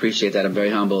something. I appreciate that. I'm very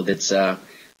humbled. It's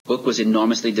book was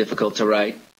enormously difficult to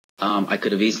write. I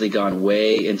could have easily gone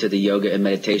way into the yoga and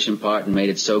meditation part and made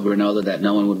it so granola that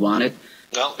no one would want it.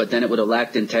 No. But then it would have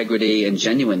lacked integrity and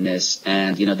genuineness.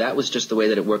 And, that was just the way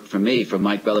that it worked for me. For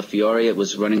Mike Bellafiore, it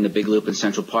was running the big loop in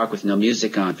Central Park with no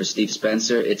music on. For Steve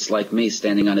Spencer, it's like me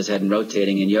standing on his head and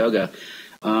rotating in yoga.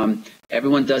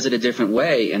 Everyone does it a different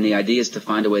way, and the idea is to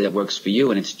find a way that works for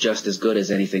you, and it's just as good as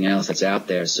anything else that's out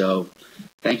there. So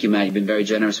thank you, Matt. You've been very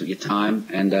generous with your time,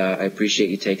 and I appreciate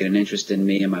you taking an interest in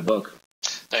me and my book.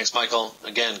 Thanks, Michael.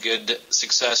 Again, good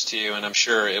success to you, and I'm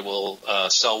sure it will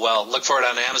sell well. Look for it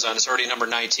on Amazon. It's already number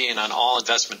 19 on all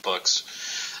investment books.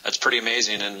 That's pretty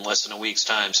amazing in less than a week's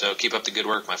time. So keep up the good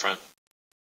work, my friend.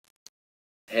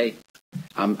 Hey,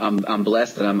 I'm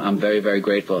blessed, and I'm very, very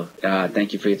grateful.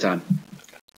 Thank you for your time.